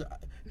college,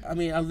 I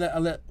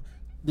let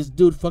this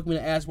dude fuck me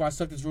in the ass while I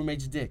sucked his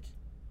roommate's dick.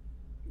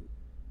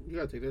 You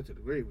gotta take that to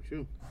the grave with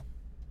you.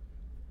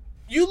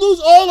 You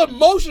lose all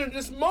emotion in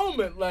this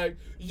moment. Like,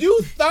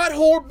 you thought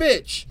whore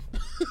bitch.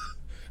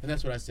 And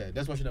that's what I said.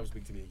 That's why she never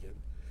speak to me again.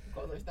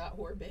 Call her thought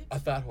whore bitch. I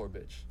thought whore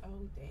bitch. Oh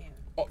damn.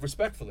 Oh,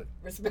 respectfully.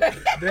 Respect.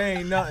 there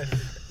ain't nothing.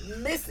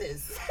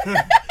 Mrs.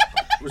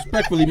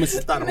 Respectfully,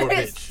 Mrs. Thought whore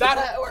bitch. Thought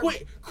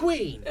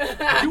queen.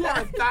 You are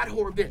a thought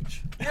whore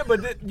bitch. Yeah,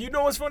 but you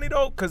know what's funny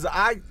though? Because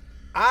I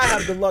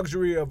have the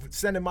luxury of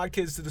sending my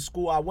kids to the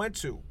school I went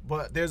to,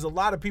 but there's a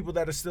lot of people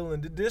that are still in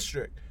the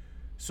district.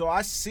 So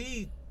I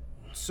see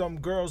some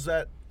girls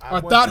that I Are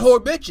went thought to- whore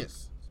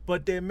bitches.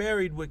 but they're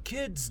married with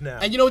kids now.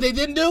 And you know what they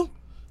didn't do?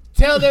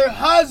 Tell their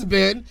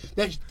husband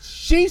that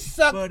she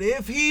sucked. But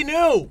if he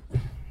knew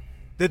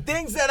the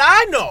things that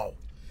I know,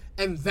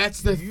 And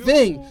that's the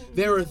thing.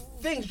 There are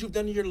things you've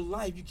done in your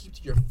life you keep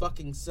to your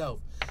fucking self.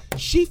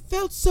 She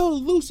felt so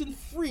loose and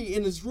free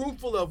in this room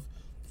full of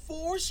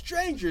 4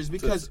 strangers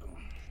because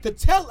to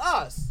tell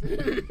us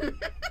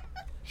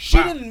she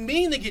didn't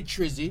mean to get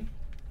trizzy.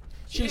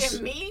 She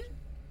didn't mean?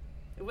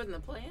 It wasn't a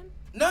plan?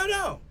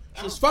 No.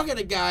 She was fucking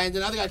a guy, and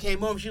then the other guy came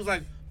home. She was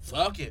like,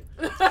 "Fuck it,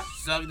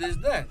 suck this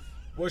dick."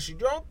 was she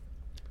drunk?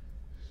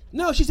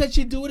 No, she said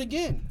she'd do it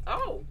again.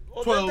 Oh.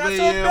 Well, 12 that's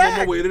her a.m. on my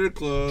bag. way to the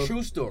club.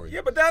 True story.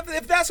 Yeah, but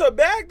if that's her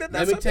bag, then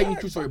Let that's me her tell you bag.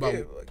 a true story Fuck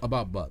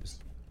about it. Bubs.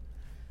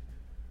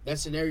 That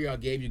scenario I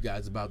gave you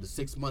guys about the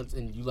 6 months,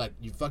 and you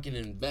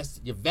fucking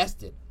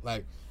vested.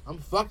 Like, I'm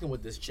fucking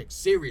with this chick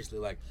seriously.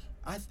 Like,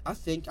 I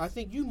think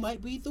you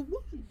might be the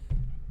one.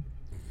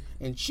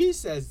 And she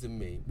says to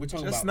me, we're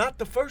talking That's about not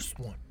the first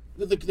one.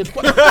 There's been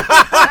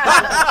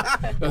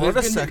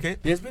second.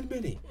 There's been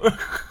many.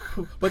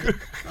 But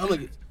I'm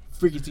like,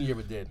 freakiest thing you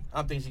ever did.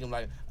 I'm thinking she's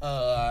like,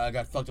 I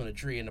got fucked on a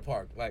tree in the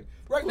park. Like,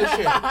 regular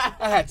shit.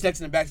 I had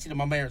sex in the backseat of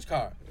my parents'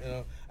 car. You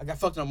know, I got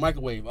fucked in a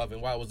microwave oven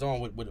while I was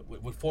on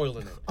with foil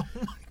in it.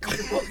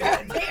 Oh,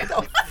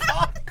 goddamn.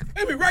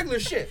 I mean, regular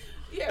shit.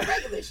 Yeah,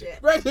 regular shit.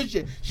 Regular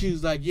shit. She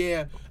was like,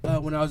 yeah,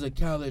 when I was at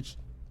college,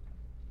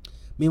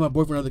 me and my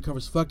boyfriend had the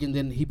covers fucking,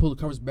 then he pulled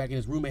the covers back and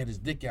his roommate had his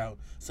dick out,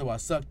 so I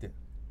sucked it.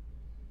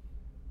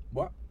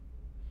 What?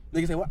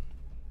 Nigga say what?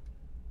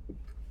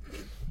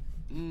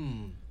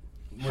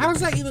 How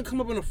does that even come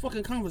up in a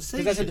fucking Because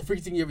conversation? that's the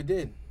freakiest thing you ever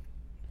did.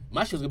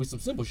 My shit was gonna be some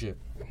simple shit.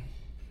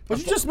 But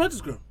you just met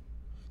this girl.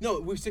 No,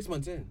 we're 6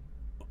 months in.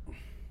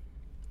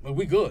 But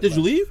we good. Did you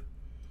Like, leave?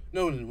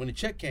 No, when the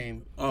check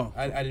came, Oh.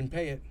 I didn't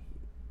pay it.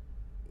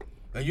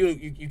 Like you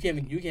can't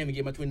even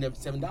get my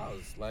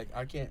 $27. Like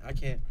I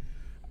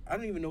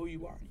don't even know who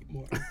you are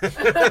anymore.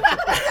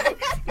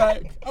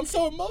 Like I'm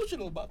so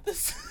emotional about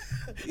this.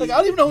 Like I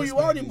don't even know who you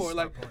are anymore.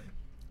 Like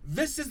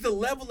this is the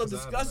level of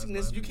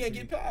disgustingness you can't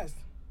get past.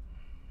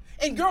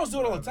 And girls do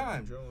it all the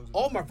time.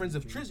 All my friends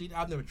have trizzied.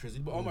 I've never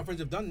trizzied, but all my friends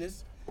have done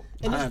this.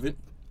 And I this- haven't.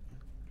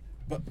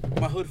 But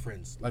my hood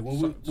friends, like when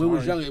we Sorry.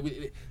 was younger,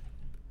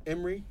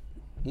 Emery.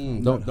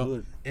 not Don't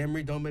hood.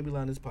 Emery, don't make me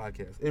lie on this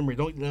podcast. Emery,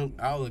 don't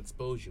I'll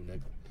expose you,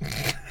 nigga.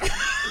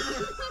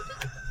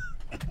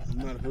 I'm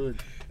not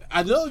hood.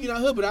 I know you're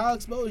not hood, but I'll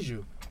expose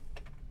you.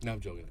 No, I'm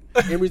joking.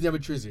 Emery's never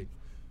trizzy.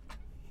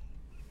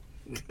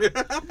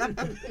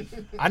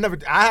 I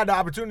had the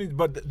opportunity,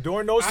 but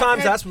during those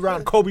times, that's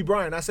around Kobe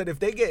Bryant. I said, if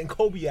they getting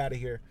Kobe out of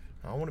here,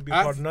 I don't want to be a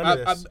part of none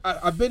of this.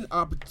 I've been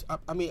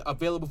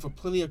available for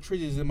plenty of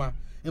trizzies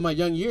in my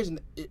young years, and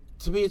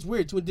to me it's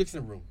weird. To a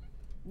Dixon room,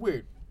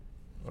 weird.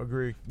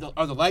 Agree.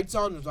 Are the lights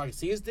on so I can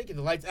see his dick? If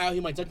the lights out, he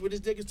might touch me with his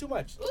dick. It's too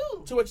much.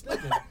 Ooh. Too much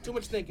thinking. Too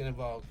much thinking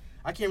involved.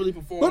 I can't really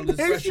perform under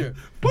this pressure.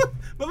 But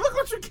look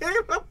what you came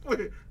up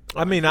with.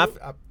 I mean,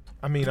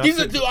 These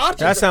are two options.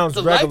 That sounds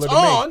the regular lights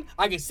to me. on,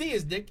 I can see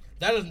his dick.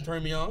 That doesn't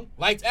turn me on.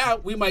 Lights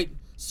out, we might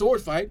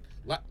sword fight.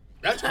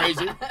 That's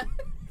crazy.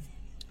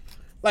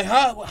 Like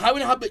how we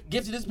know how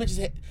get to this bitch's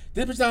head?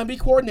 This bitch not gonna be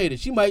coordinated.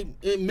 She might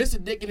miss a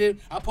dick and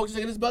then I'll poke a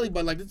dick in his belly.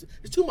 But like this,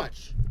 it's too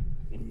much.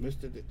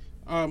 Mr. Dick.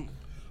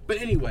 But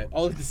anyway,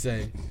 all I have to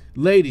say,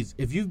 ladies,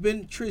 if you've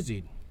been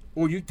trizzied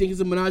or you think it's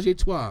a menage a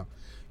trois,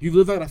 you've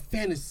lived out a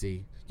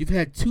fantasy, you've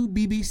had 2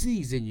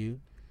 BBCs in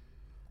you,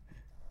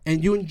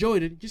 and you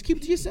enjoyed it, just keep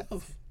it to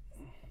yourself.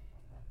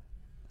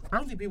 I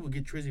don't think people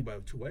get trizzy by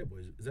 2 white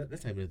boys.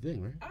 That's not even a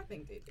thing, right? I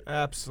think they do.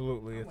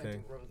 Absolutely I a went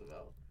thing. to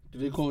Roosevelt. Do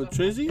they call it Stuff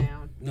went Trizzy?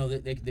 down. No,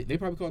 they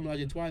probably call it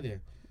menage a trois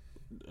there.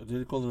 Did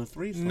they call it a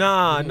threesome?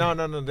 Nah,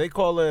 no. They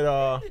call it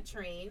The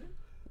train.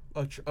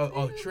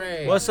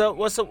 Trey. what's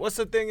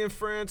the thing in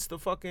France? The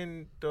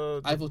fucking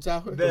Eiffel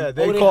Tower? Yeah,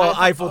 they call it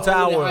Eiffel They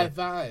Tower. high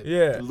five.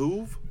 Yeah.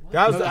 Louvre?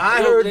 That was No, I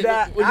no, heard they-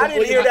 that. when I you- didn't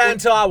when you hear that when-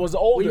 until I was When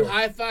older. you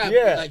high five,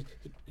 Yeah. like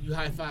you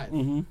high five.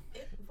 Mm-hmm.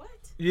 What?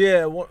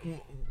 Yeah,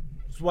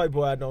 this white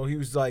boy I know, he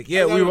was like,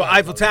 yeah, No, we no, were no,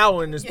 Eiffel no.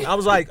 Tower in this. I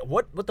was like,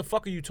 what the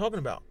fuck are you talking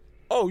about?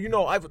 Oh, you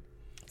know Eiffel.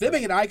 They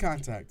making eye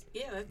contact.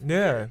 Yeah. That's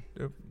Yeah.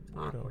 they're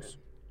awkward. weirdos.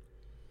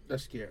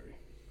 That's scary.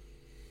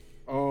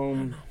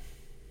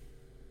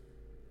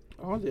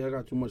 I don't think I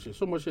got too much shit.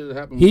 So much shit that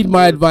happened. Heed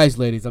my advice,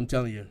 ladies. I'm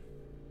telling you.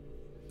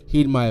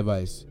 Heed my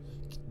advice.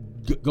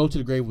 Go to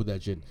the grave with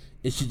that shit.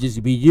 It should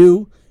just be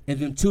you and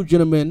then 2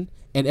 gentlemen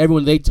and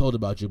everyone they told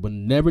about you, but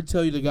never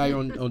tell you the guy you're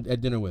on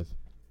at dinner with.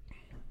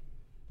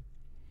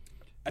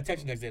 I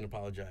texted next day and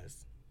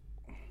apologized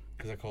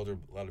because I called her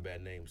a lot of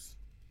bad names.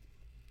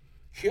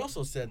 She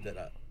also said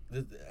that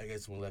I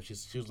guess when left,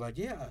 she was like,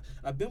 "Yeah,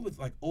 I've been with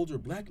like older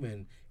black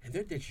men, and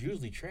their dicks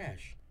usually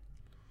trash."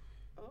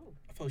 Oh.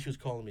 I felt like she was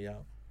calling me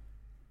out.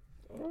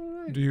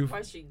 Do you Why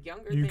is she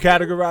younger? you than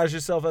categorize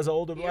yourself as an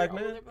older You're black an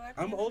man? older black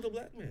I'm an man? older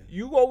black man.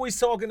 You always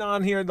talking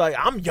on here like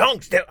I'm young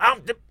still.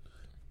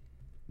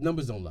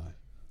 Numbers don't lie.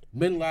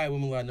 Men lie,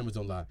 women lie, numbers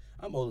don't lie.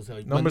 I'm old as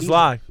hell. Numbers knees-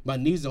 lie. My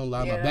knees don't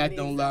lie. Yeah, my back knees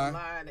don't lie.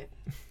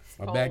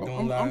 My back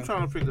don't lie. I'm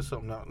trying to figure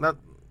something out. Not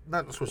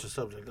to switch the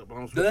subject up, but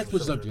I'm Let's put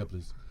the something up,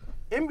 please.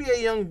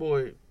 NBA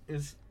YoungBoy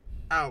is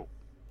out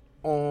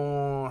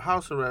on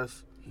house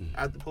arrest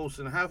after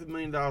posting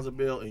 $500,000 of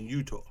bail in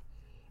Utah.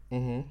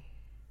 Mm-hmm.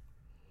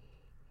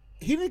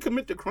 He didn't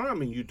commit the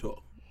crime in Utah.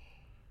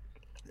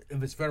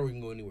 If it's federal, you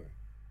can go anywhere.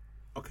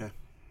 Okay.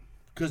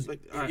 Because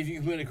Like, all right. if you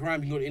commit a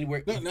crime, you can go to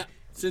anywhere.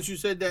 Since you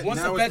said that, Once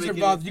now the it's feds are making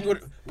involved, it- you can go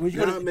to. When you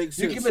now go to it makes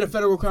you sense. commit a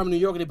federal crime in New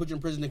York and they put you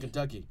in prison in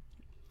Kentucky.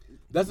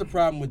 That's the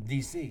problem with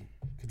D.C.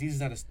 Because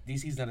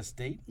DC's not a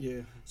state.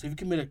 Yeah. So if you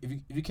commit if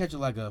you catch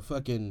like a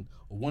fucking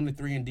 1 to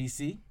 3 in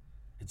D.C.,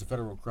 it's a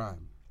federal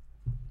crime.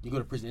 You go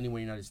to prison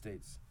anywhere in the United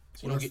States.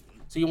 So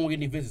you won't get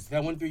any visits.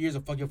 That 1 to 3 years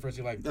will fuck you up for the rest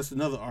of your life. That's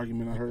another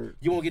argument I heard.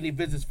 You won't get any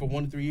visits for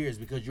 1 to 3 years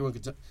because you're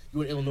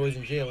in Illinois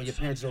in jail and your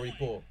parents are already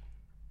poor.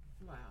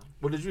 Wow.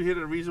 But did you hear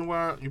the reason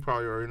why? You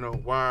probably already know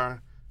why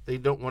they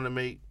don't want to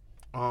make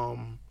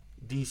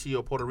D.C.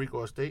 or Puerto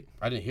Rico a state.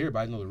 I didn't hear it, but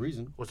I know the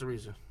reason. What's the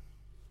reason?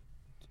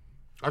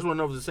 I just want to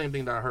know if it's the same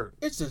thing that I heard.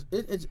 It's just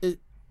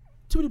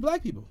too many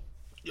black people.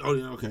 Oh,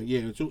 yeah, okay,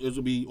 yeah. It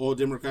will be all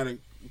Democratic,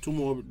 2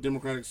 more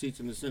Democratic seats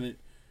in the Senate,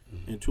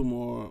 and 2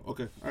 more.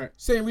 Okay, all right.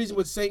 Same reason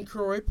with St.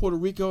 Croix, Puerto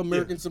Rico,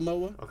 American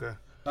Samoa,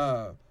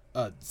 Okay.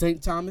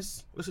 St.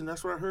 Thomas. Listen,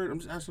 that's what I heard. I'm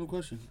just asking a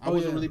question. I Oh,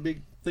 wasn't yeah. really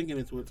big thinking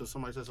into it until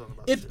somebody said something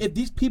about it. If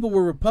these people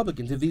were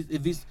Republicans, if these They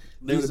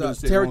would've been a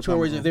state a long time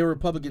territories, ago. if they were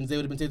Republicans, they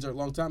would have been states a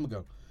long time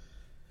ago.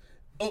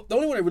 Oh, the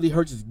only one that really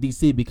hurts is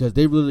D.C. because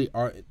they really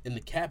are in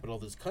the capital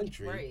of this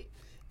country. Right.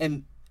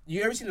 And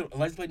you ever seen a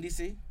license plate in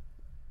D.C.?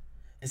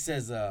 It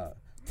says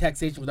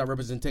taxation without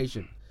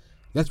representation.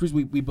 That's the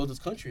reason we built this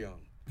country on.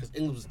 Because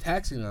England was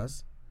taxing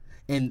us,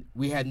 and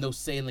we had no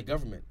say in the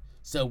government.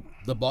 So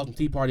the Boston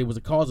Tea Party was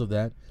a cause of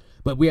that.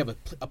 But we have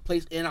a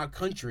place in our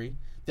country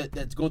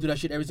that's going through that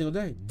shit every single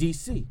day.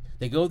 D.C.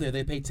 They go there.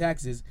 They pay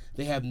taxes.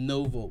 They have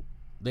no vote.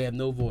 They have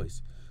no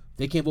voice.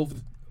 They can't vote for.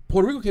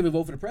 Puerto Rico can't even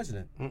vote for the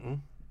president.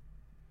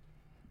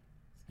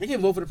 They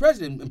can't vote for the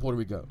president in Puerto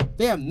Rico.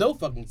 They have no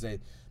fucking say.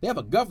 They have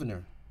a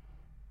governor.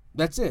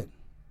 That's it.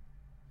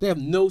 They have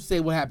no say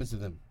what happens to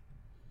them.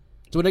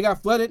 So when they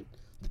got flooded,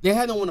 they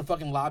had no one to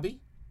fucking lobby.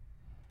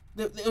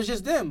 It was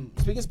just them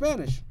speaking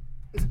Spanish.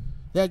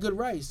 They had good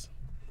rice.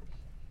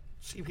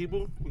 See,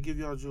 people, we give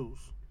y'all jewels.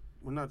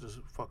 We're not just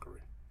fuckery.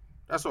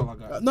 That's all I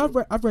got. No,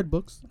 I've read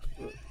books.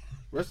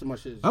 Rest of my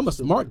shit is I'm a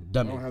stupid. smart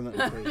dummy. I don't have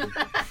nothing crazy.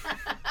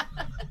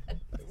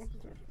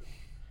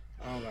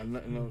 I don't got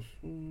nothing else.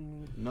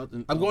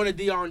 Nothing. I'm going to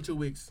DR in 2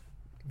 weeks.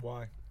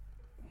 Why?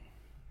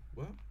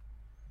 What?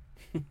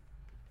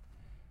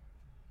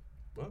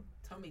 What?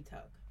 Tummy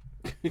tuck.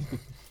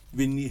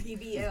 Veneers.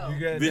 BBL. You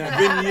getting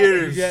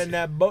Veneers.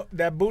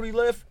 that booty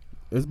lift?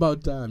 It's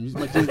about time.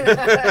 My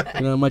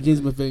jeans, my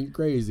jeans been feeling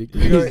crazy.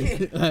 You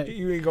Like,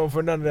 ain't going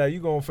for none of that. You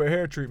going for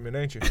hair treatment,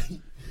 ain't you?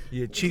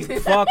 You cheap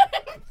fuck.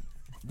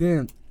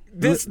 damn.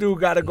 This dude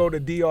got to go to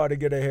DR to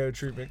get a hair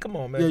treatment. Come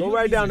on, man. Yeah, Go you a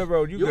right piece down of- the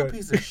road. You You're a good.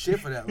 piece of shit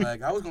for that.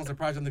 Like, I was gonna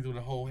surprise them to do the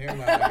whole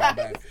hairline. I got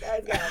back.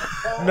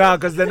 Nah,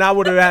 because then I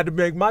would have had to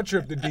make my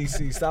trip to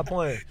DC. Stop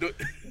playing.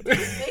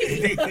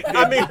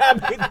 I mean,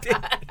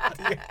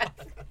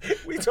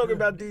 we talking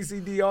about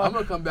DC DR. I'm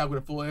gonna come back with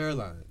a full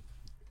hairline.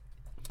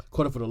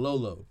 Caught it for the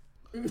Lolo.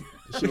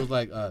 She was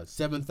like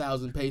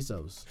 7,000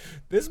 pesos.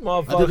 This I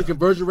think the motherfucker.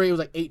 conversion rate was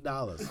like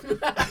 $8.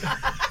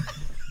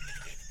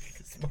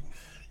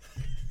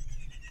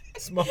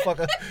 This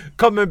motherfucker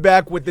coming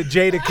back with the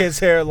Jadakiss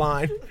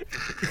hairline.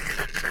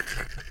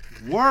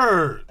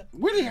 Word.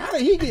 How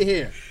did he get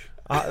here?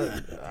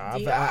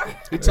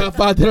 He top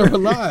 5 that are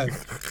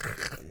alive.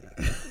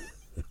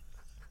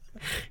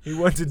 He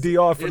went to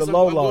DR for the I'm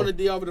Lolo. going to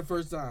DR for the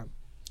first time.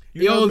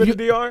 You never been to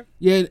DR?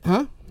 Yeah,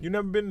 huh? You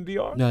never been to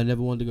DR? No, I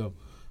never wanted to go.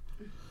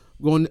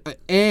 Going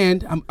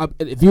and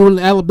if you're in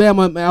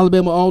Alabama, I'm in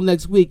Alabama all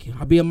next week.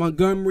 I'll be in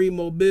Montgomery,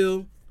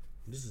 Mobile.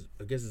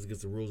 I guess it's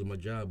against the rules of my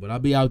job, but I'll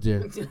be out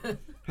there.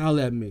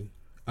 Holla at me.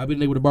 I'll be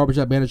there with a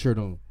barbershop bandit shirt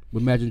on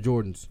with matching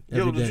Jordans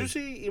every Yo, day. did you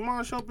see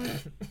Iman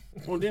Shumpert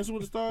on Dancing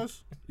with the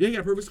Stars? Yeah, he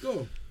got a perfect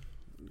score.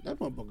 That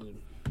motherfucker.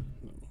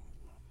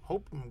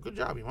 Good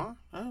job, Iman.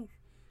 I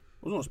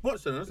was on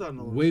Sports Center. That's how I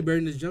know. Way better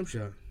than his jump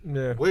shot.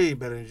 Yeah. Way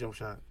better than jump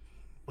shot.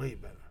 Way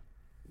better.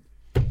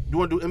 You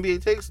want to do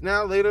NBA takes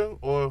now, later,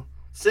 or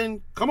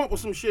come up with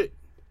some shit?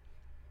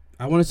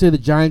 I want to say the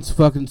Giants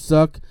fucking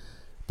suck.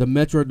 The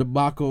Metro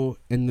debacle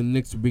and the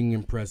Knicks are being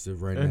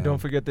impressive right now. And don't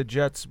forget the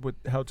Jets with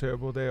how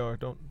terrible they are.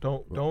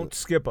 Don't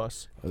skip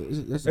us.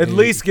 That's At a-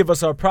 least give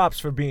us our props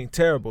for being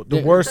terrible. The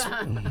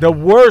Yeah.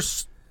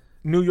 worst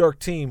New York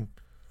team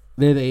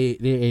they're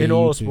the in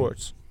all AAU team.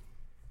 sports.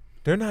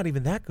 They're not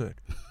even that good.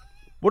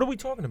 What are we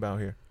talking about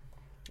here?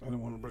 I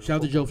didn't want to bring Shout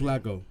out to Joe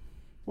Flacco.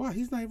 Why?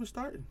 He's not even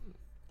starting.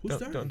 Who's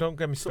starting? Don't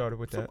get me started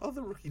with Some that.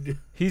 other rookie dude.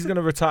 He's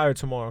gonna retire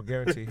tomorrow,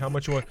 guarantee. How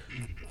much you want?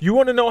 You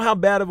want to know how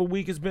bad of a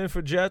week it's been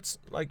for Jets?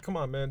 Like, come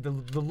on, man.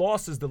 The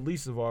loss is the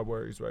least of our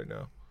worries right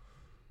now.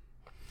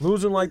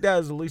 Losing like that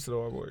is the least of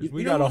our worries.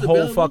 We You know got a who's whole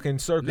available? fucking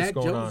circus Mac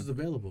going Jones on is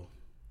available.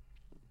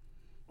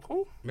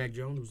 Who? Mac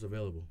Jones was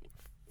available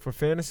for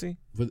fantasy.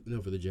 for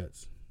the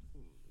Jets.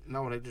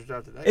 No, when they just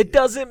drafted that. It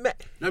doesn't matter.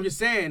 No, I'm just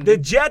saying. The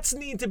Jets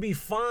need to be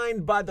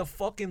fined by the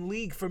fucking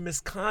league for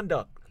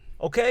misconduct.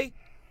 Okay?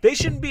 They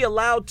shouldn't be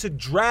allowed to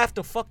draft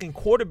a fucking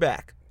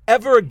quarterback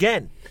ever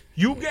again.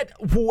 You get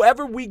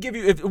whoever we give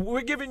you. If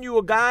we're giving you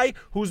a guy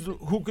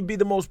who could be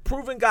the most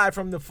proven guy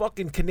from the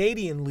fucking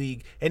Canadian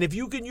league, and if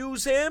you can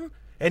use him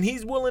and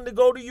he's willing to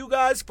go to you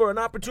guys for an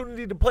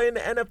opportunity to play in the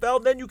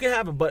NFL, then you can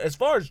have him. But as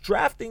far as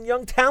drafting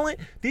young talent,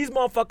 these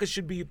motherfuckers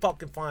should be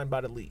fucking fined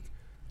by the league.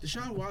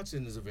 Deshaun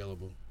Watson is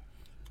available.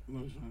 No,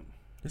 he's not.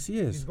 Yes, he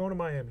He's is. going to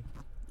Miami.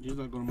 He's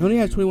not going He only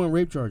has 21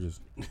 rape charges.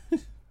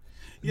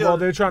 Yeah. Well,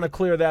 they're trying to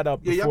clear that up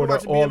Yeah, y'all before been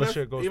watching all the BMF?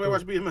 shit goes You might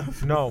watch through.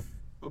 BMF? No,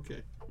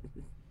 Okay.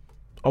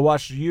 I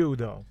watched you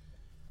though.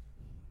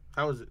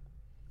 How is it?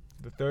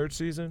 The third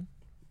season,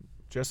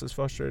 just as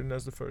frustrating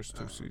as the first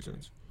two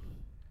seasons.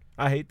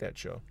 I hate that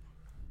show.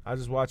 I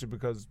just watch it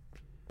because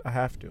I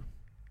have to.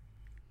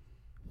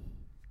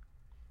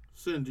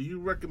 Sin, do you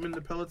recommend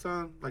the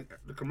Peloton like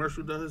the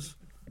commercial does?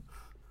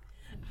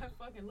 I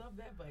fucking love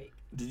that bike.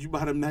 Did you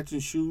buy the matching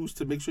shoes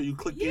to make sure you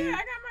click Yeah, in? I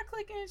got my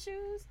click-in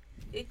shoes.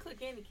 It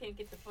click in, you can't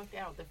get the fuck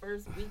out. The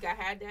first week I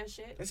had that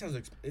shit. That sounds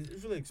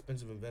it's really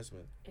expensive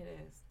investment. It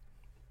is.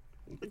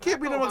 It can't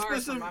be I no go hard for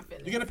expensive. my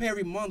fitness. You gotta pay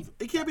every month.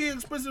 It can't be as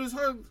expensive as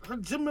her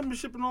gym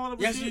membership and all that.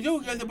 Yes, shit. you do. You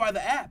have to buy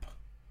the app,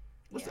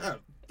 What's Yeah. that?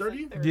 30?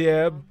 It's like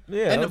Yeah, $30.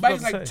 yeah. and I the was bike's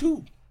about to like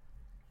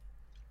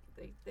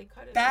say. They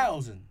cut it. down.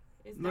 2,000,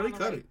 It's No, down they to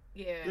cut like, it.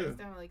 Yeah, Yeah. it's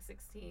down to like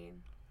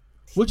 16.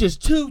 which is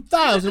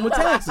 2,000 with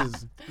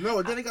taxes. No,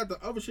 and then they got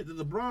the other shit that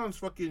LeBron's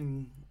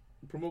fucking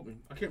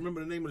promoting. I can't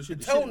remember the name of the shit.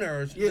 The The shit-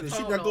 toners. Yeah, the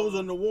shit that Toner. goes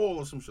on the wall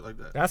or some shit like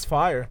that. That's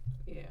fire.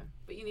 Yeah,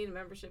 but you need a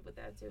membership with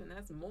that too, and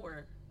that's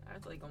more.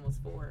 That's like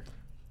almost 4.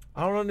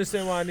 I don't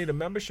understand why I need a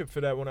membership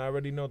for that when I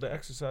already know the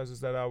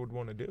exercises that I would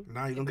want to do.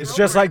 Now you don't get It's no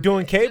just like program.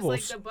 doing cables.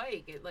 It's just like the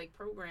bike. It like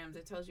programs.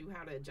 It tells you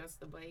how to adjust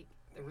the bike,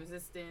 the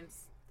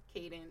resistance,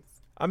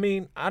 cadence. I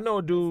mean, I know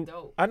a dude.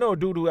 dope. I know a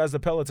dude who has a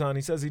Peloton.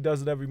 He says he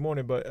does it every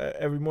morning, but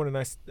every morning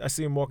I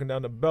see him walking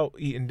down the belt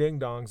eating ding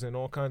dongs and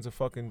all kinds of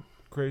fucking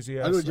crazy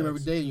ass. I go to the gym every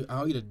snacks. day. And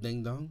I'll eat a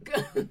ding dong.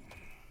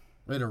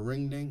 Ready a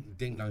ring ding?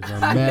 Ding dong.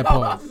 Mad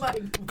pause.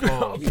 Like,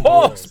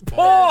 Pause.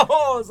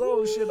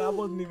 Oh shit! I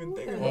wasn't even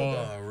thinking about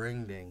that. Oh,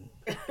 ring ding.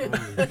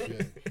 Holy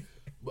shit.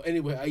 But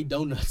anyway, I eat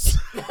donuts.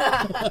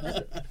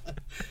 I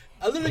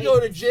literally go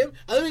to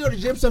the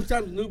gym.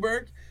 Sometimes in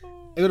Newburgh.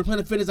 I go to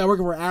Planet Fitness. I work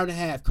for an hour and a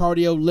half,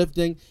 cardio,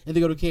 lifting, and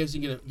then go to KFC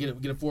and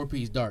get a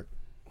 4-piece dark.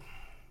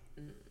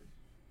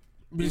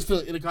 But just feel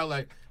in the car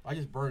like I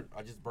just burnt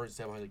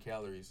 700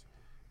 calories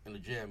in the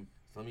gym.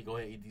 So let me go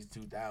ahead and eat these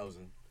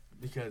 2,000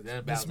 because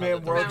that This about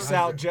man works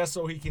out just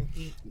so he can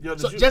eat. Yo,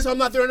 So did you, just so I'm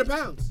not 300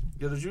 pounds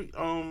did you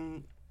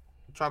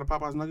try the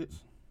Popeyes nuggets?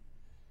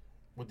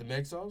 with the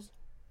Meg sauce,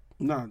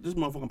 Nah, this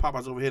motherfucking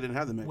Popeyes over here didn't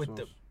have the Meg With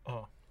sauce.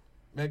 the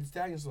Meg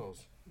Stallion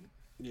sauce.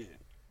 Yeah.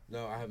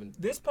 No, I haven't.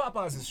 this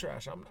Popeyes is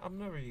trash. I'm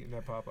never eating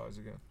that Popeyes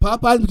again.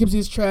 Popeyes in Poughkeepsie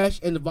is trash,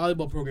 and the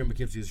volleyball program in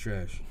Poughkeepsie is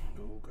trash.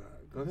 Oh God.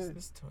 Go ahead.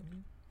 This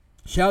Tony.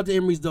 Shout out to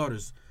Emery's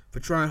daughters for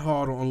trying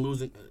hard on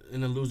losing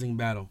in a losing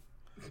battle.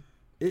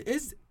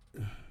 It's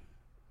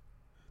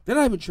they're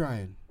not even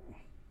trying.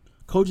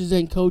 Coaches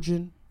ain't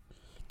coaching.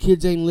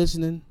 Kids ain't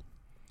listening.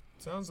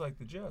 Sounds like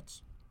the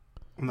Jets.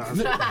 Nah,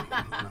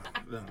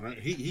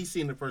 he's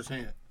seen it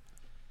firsthand.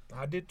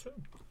 I did too.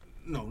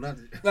 No, not.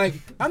 Like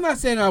I'm not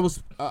saying I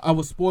was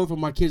spoiled for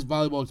my kids'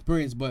 volleyball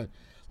experience, but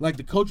like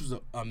the coach was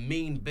a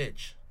mean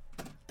bitch.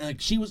 And,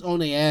 like she was on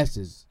their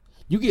asses.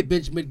 You get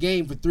benched mid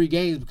game for 3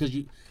 games because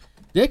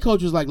their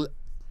coach was like,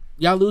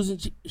 y'all losing.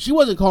 She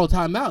wasn't calling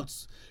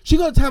timeouts. She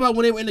called a timeout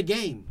when they were in the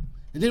game,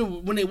 and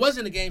then when they was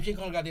in the game, she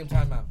called a goddamn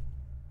timeout.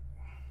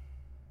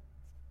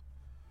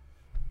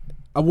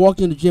 I walked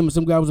in the gym and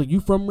some guy was like, "You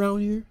from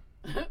around here?"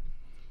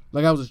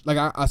 Like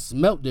I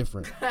smelt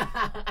different.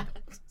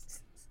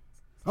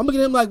 I'm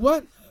looking at him like,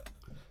 what?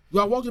 Do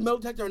I walk the metal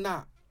detector or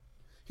not?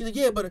 He's like,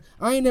 yeah, but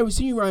I ain't never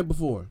seen you around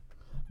before.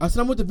 I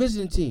said, I'm with the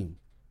visiting team.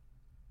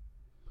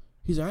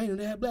 He's like, I ain't know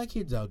they had black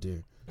kids out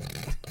there.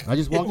 I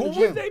just walked in the Who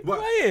was gym. they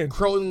playing?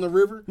 Crawling in the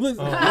river. Mind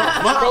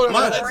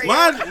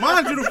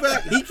you the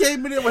fact he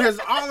came in there with his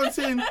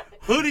Arlington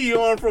hoodie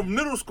on from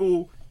middle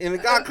school, and the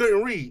guy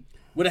couldn't read.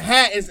 With a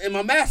hat and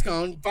my mask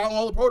on, following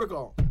all the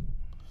protocol.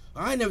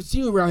 I ain't never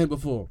seen you around here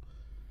before.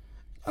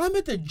 I'm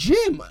at the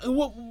gym.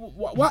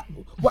 What?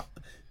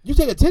 You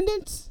take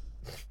attendance?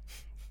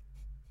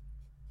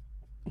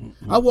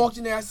 I walked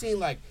in there. I seen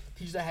like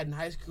teachers I had in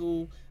high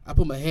school. I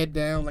put my head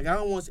down. Like I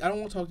don't want to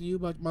talk to you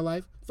about my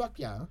life. Fuck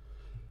y'all.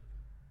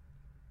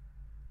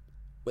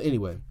 But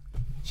anyway,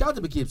 shout out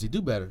to Poughkeepsie.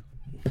 Do better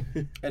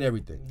at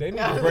everything. They need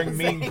to bring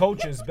mean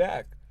coaches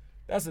back.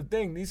 That's the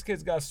thing. These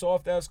kids got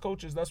soft ass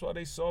coaches. That's why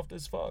they soft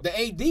as fuck. The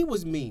AD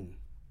was mean.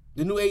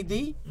 The new AD.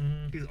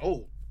 He's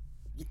old.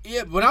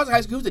 Yeah, when I was in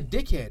high school, he was a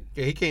dickhead.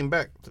 Yeah, he came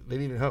back. They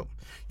needed help.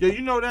 Yeah,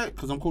 you know that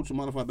because I'm coaching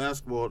modified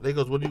basketball. They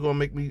goes, "What are y'all gonna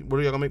make me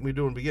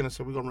do in the beginning?" I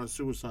said, "We're gonna run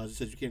suicide." He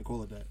said, "You can't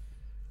call it that."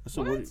 I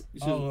said, "What?" He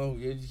said,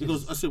 yeah. he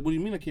goes, "I said, what do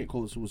you mean I can't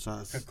call it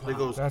suicide?" They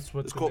goes, That's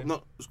what it's they called. do.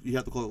 No, you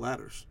have to call it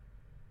ladders.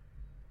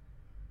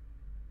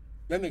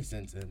 That makes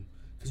sense, then.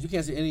 Because you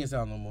can't say Indian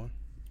style no more.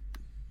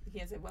 You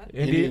can't say what?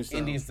 Indian. style.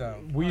 Indian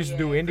style. We used to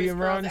do Indian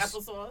runs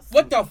Applesauce.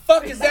 What the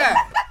fuck is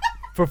that?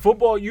 for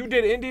football. You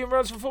did Indian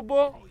runs for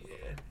football.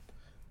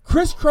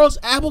 Crisscross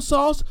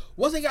applesauce?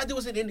 What's they got to do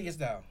with an Indian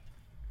style?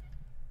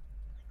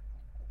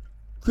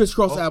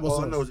 Crisscross All I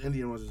applesauce. know is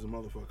Indian runs is a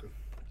motherfucker.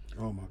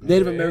 Oh my god.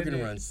 Native Yeah, American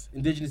Indian. runs.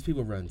 Indigenous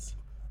people runs.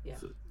 Yeah.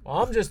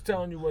 I'm just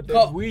telling you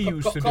what we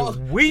used to call-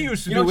 do. We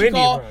used to you know do what you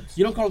Indian call? runs.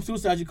 You don't call them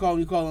suicide. You call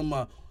them.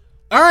 All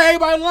right,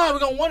 everybody in line. We're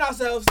gonna win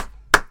ourselves.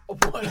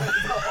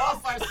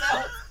 Off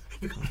ourselves.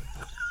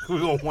 We're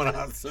gonna want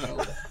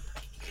ourselves.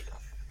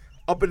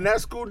 Up in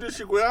that school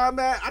district where I'm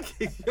at,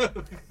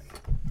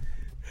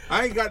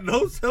 I ain't got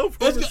no cell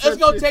phone. It's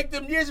gonna take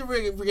them years to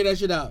figure that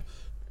shit out.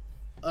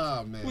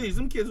 Oh man. Please,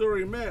 them kids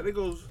already mad. They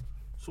goes,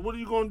 so what are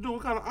you gonna do?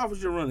 What kind of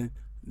offense you running?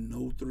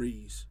 No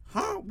threes.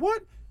 Huh?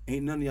 What?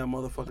 Ain't none of y'all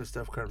motherfucking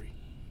Steph Curry.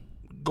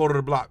 Go to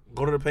the block.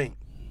 Go to the paint.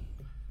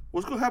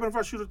 What's gonna happen if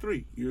I shoot a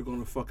 3? You're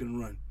gonna fucking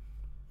run.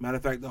 Matter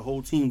of fact, the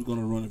whole team's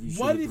gonna run if you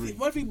shoot a 3.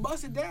 What if he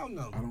busts it down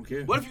though? I don't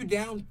care. What if you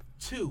down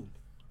 2?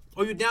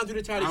 Or you're down 3 the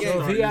entire I'm game? So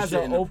if sorry. he Starting has this shit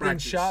an in the open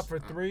practice. shot for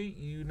 3,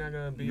 you're not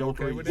gonna be No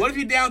okay threes. with What it. if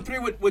you down 3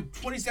 with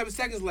 27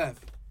 seconds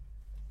left?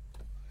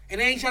 And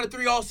they ain't shot a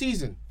 3 all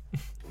season.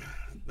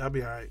 That'd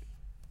be all right.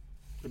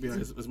 It'd be all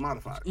right. It's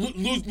modified.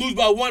 Lose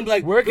by 1.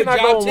 Like, Where can good I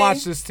job, go and team.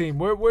 watch this team?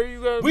 Where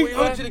you gonna? We where you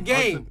come at? to the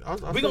game.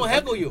 I'll We gonna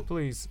heckle you.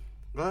 Please,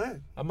 Go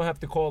ahead. I'm gonna have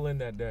to call in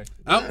that day.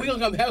 We gonna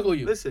come heckle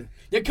you. Listen.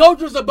 Your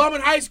coach was a bum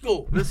in high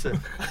school. Listen.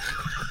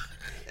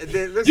 And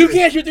then, listen. You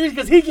can't shoot 3s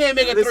because he can't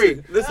make a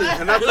 3. Listen.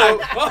 And I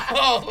told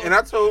Oh. And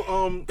I told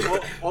all them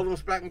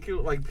SPAC and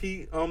Q, like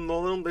Pete, all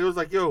them, they was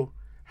like, yo,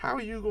 How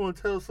are you going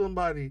to tell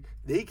somebody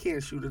they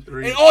can't shoot a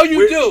three? And all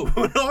you do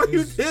when all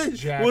you did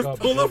jack was up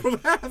pull up three.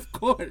 from half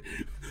court.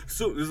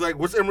 So it's like,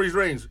 what's Emery's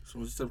range?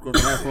 So step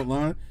across the half court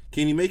line.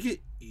 Can he make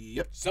it?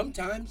 Yep.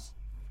 sometimes.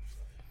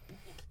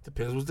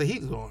 Depends what's the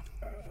heat's going.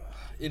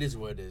 It is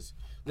what it is.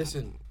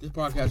 Listen, this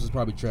podcast is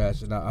probably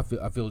trash, and I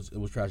feel it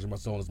was trash in my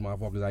soul. It's my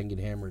fault because I can get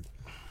hammered.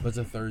 But it's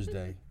a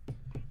Thursday,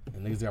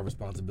 and niggas got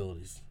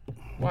responsibilities.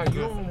 Why, you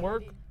don't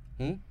work?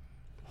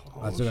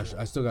 I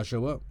still got to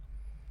show up.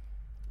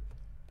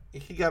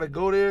 He got to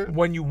go there.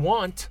 When you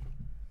want.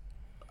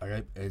 All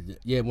right,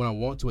 when I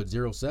want to at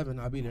 07,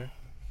 I'll be there.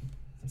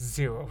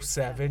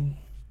 07.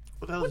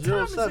 What the hell What is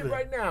time 07? is it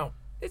right now?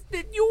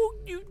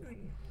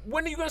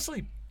 When are you gonna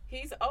sleep?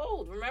 He's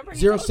old. Remember?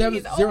 07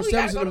 he's old.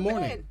 07 in the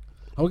morning.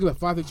 I wake up at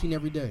 5:15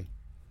 every day.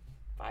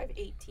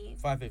 5:18.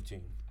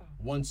 5:15.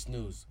 One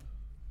snooze.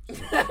 That's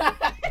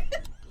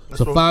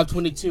So what-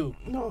 5:22.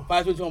 No.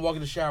 5:22. I'm walking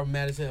in the shower,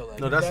 mad as hell. Like,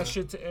 No, That that's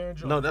shit to Aaron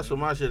Jones. no, that's what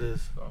my shit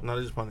is. No,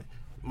 this is funny.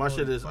 My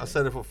shit is I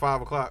set it for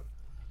 5 o'clock.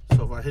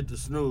 So if I hit the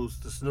snooze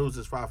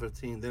is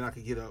 5:15. Then I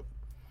can get up.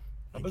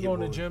 I've been going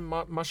to the gym.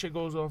 My shit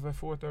goes off at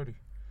 4:30.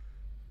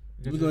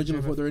 you going to gym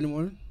at 4:30 in the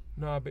morning?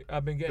 No,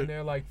 I've been getting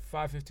there like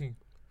 5:15.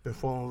 Been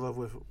falling in love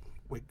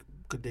with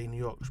Good Day New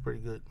York. It's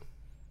pretty good.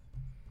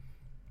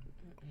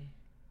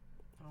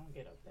 I don't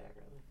get up that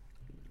early.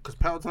 Cause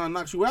Peloton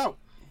knocks you out.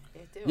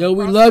 They do. Yo,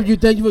 we CrossFit. love you.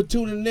 Thank you for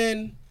tuning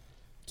in.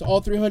 To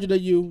all 300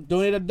 of you,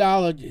 donate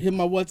 $1. Hit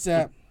my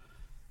WhatsApp.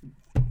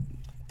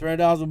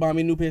 $300 will buy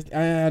me a new pair. I ain't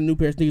had a new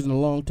pair of sneakers in a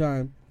long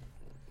time.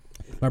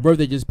 My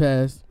birthday just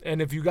passed.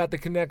 And if you got the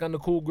connect on the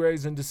Cool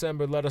Grays in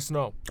December, let us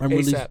know. I'm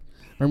ASAP.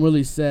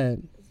 really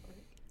sad.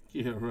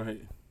 Yeah,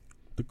 right.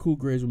 The Cool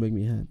Grays will make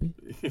me happy.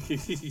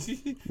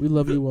 We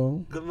love you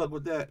all. Good luck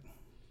with that.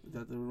 Is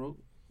that the remote?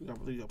 You gotta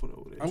put it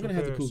over there. I'm gonna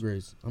have the pairs. Cool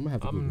Grays. I'm gonna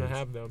have the Cool I'm gonna Grays.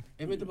 have them.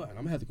 Hey, hit the button.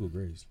 I'm gonna have the Cool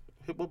Grays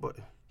Hit what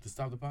button? to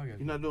stop the podcast.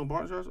 You not doing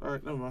barn shots? All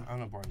right, never mind. I'm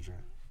not partner track.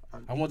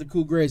 I want the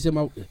Cool Grays. Hit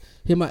my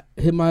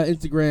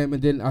Instagram,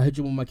 and then I'll hit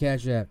you with my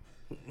Cash App.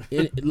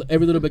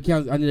 Every little bit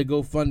counts. I need to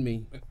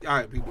GoFundMe. All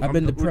right, people. I've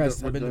been we're depressed.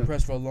 done. I've been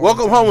depressed for a long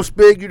Welcome time. home,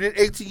 Spig. You did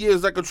 18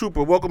 years like a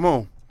trooper. Welcome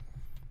home.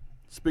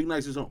 Spig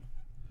Nice is home.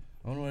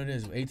 I don't know what it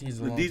is. 18 is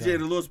a The long DJ time. of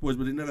the Law Sports,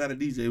 but he never had a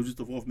DJ. He was just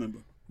a fourth member.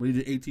 But he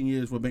did 18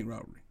 years for bank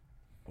robbery.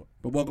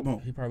 But welcome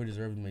home. He probably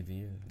deserves to make the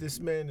year. This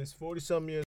man is 40-something years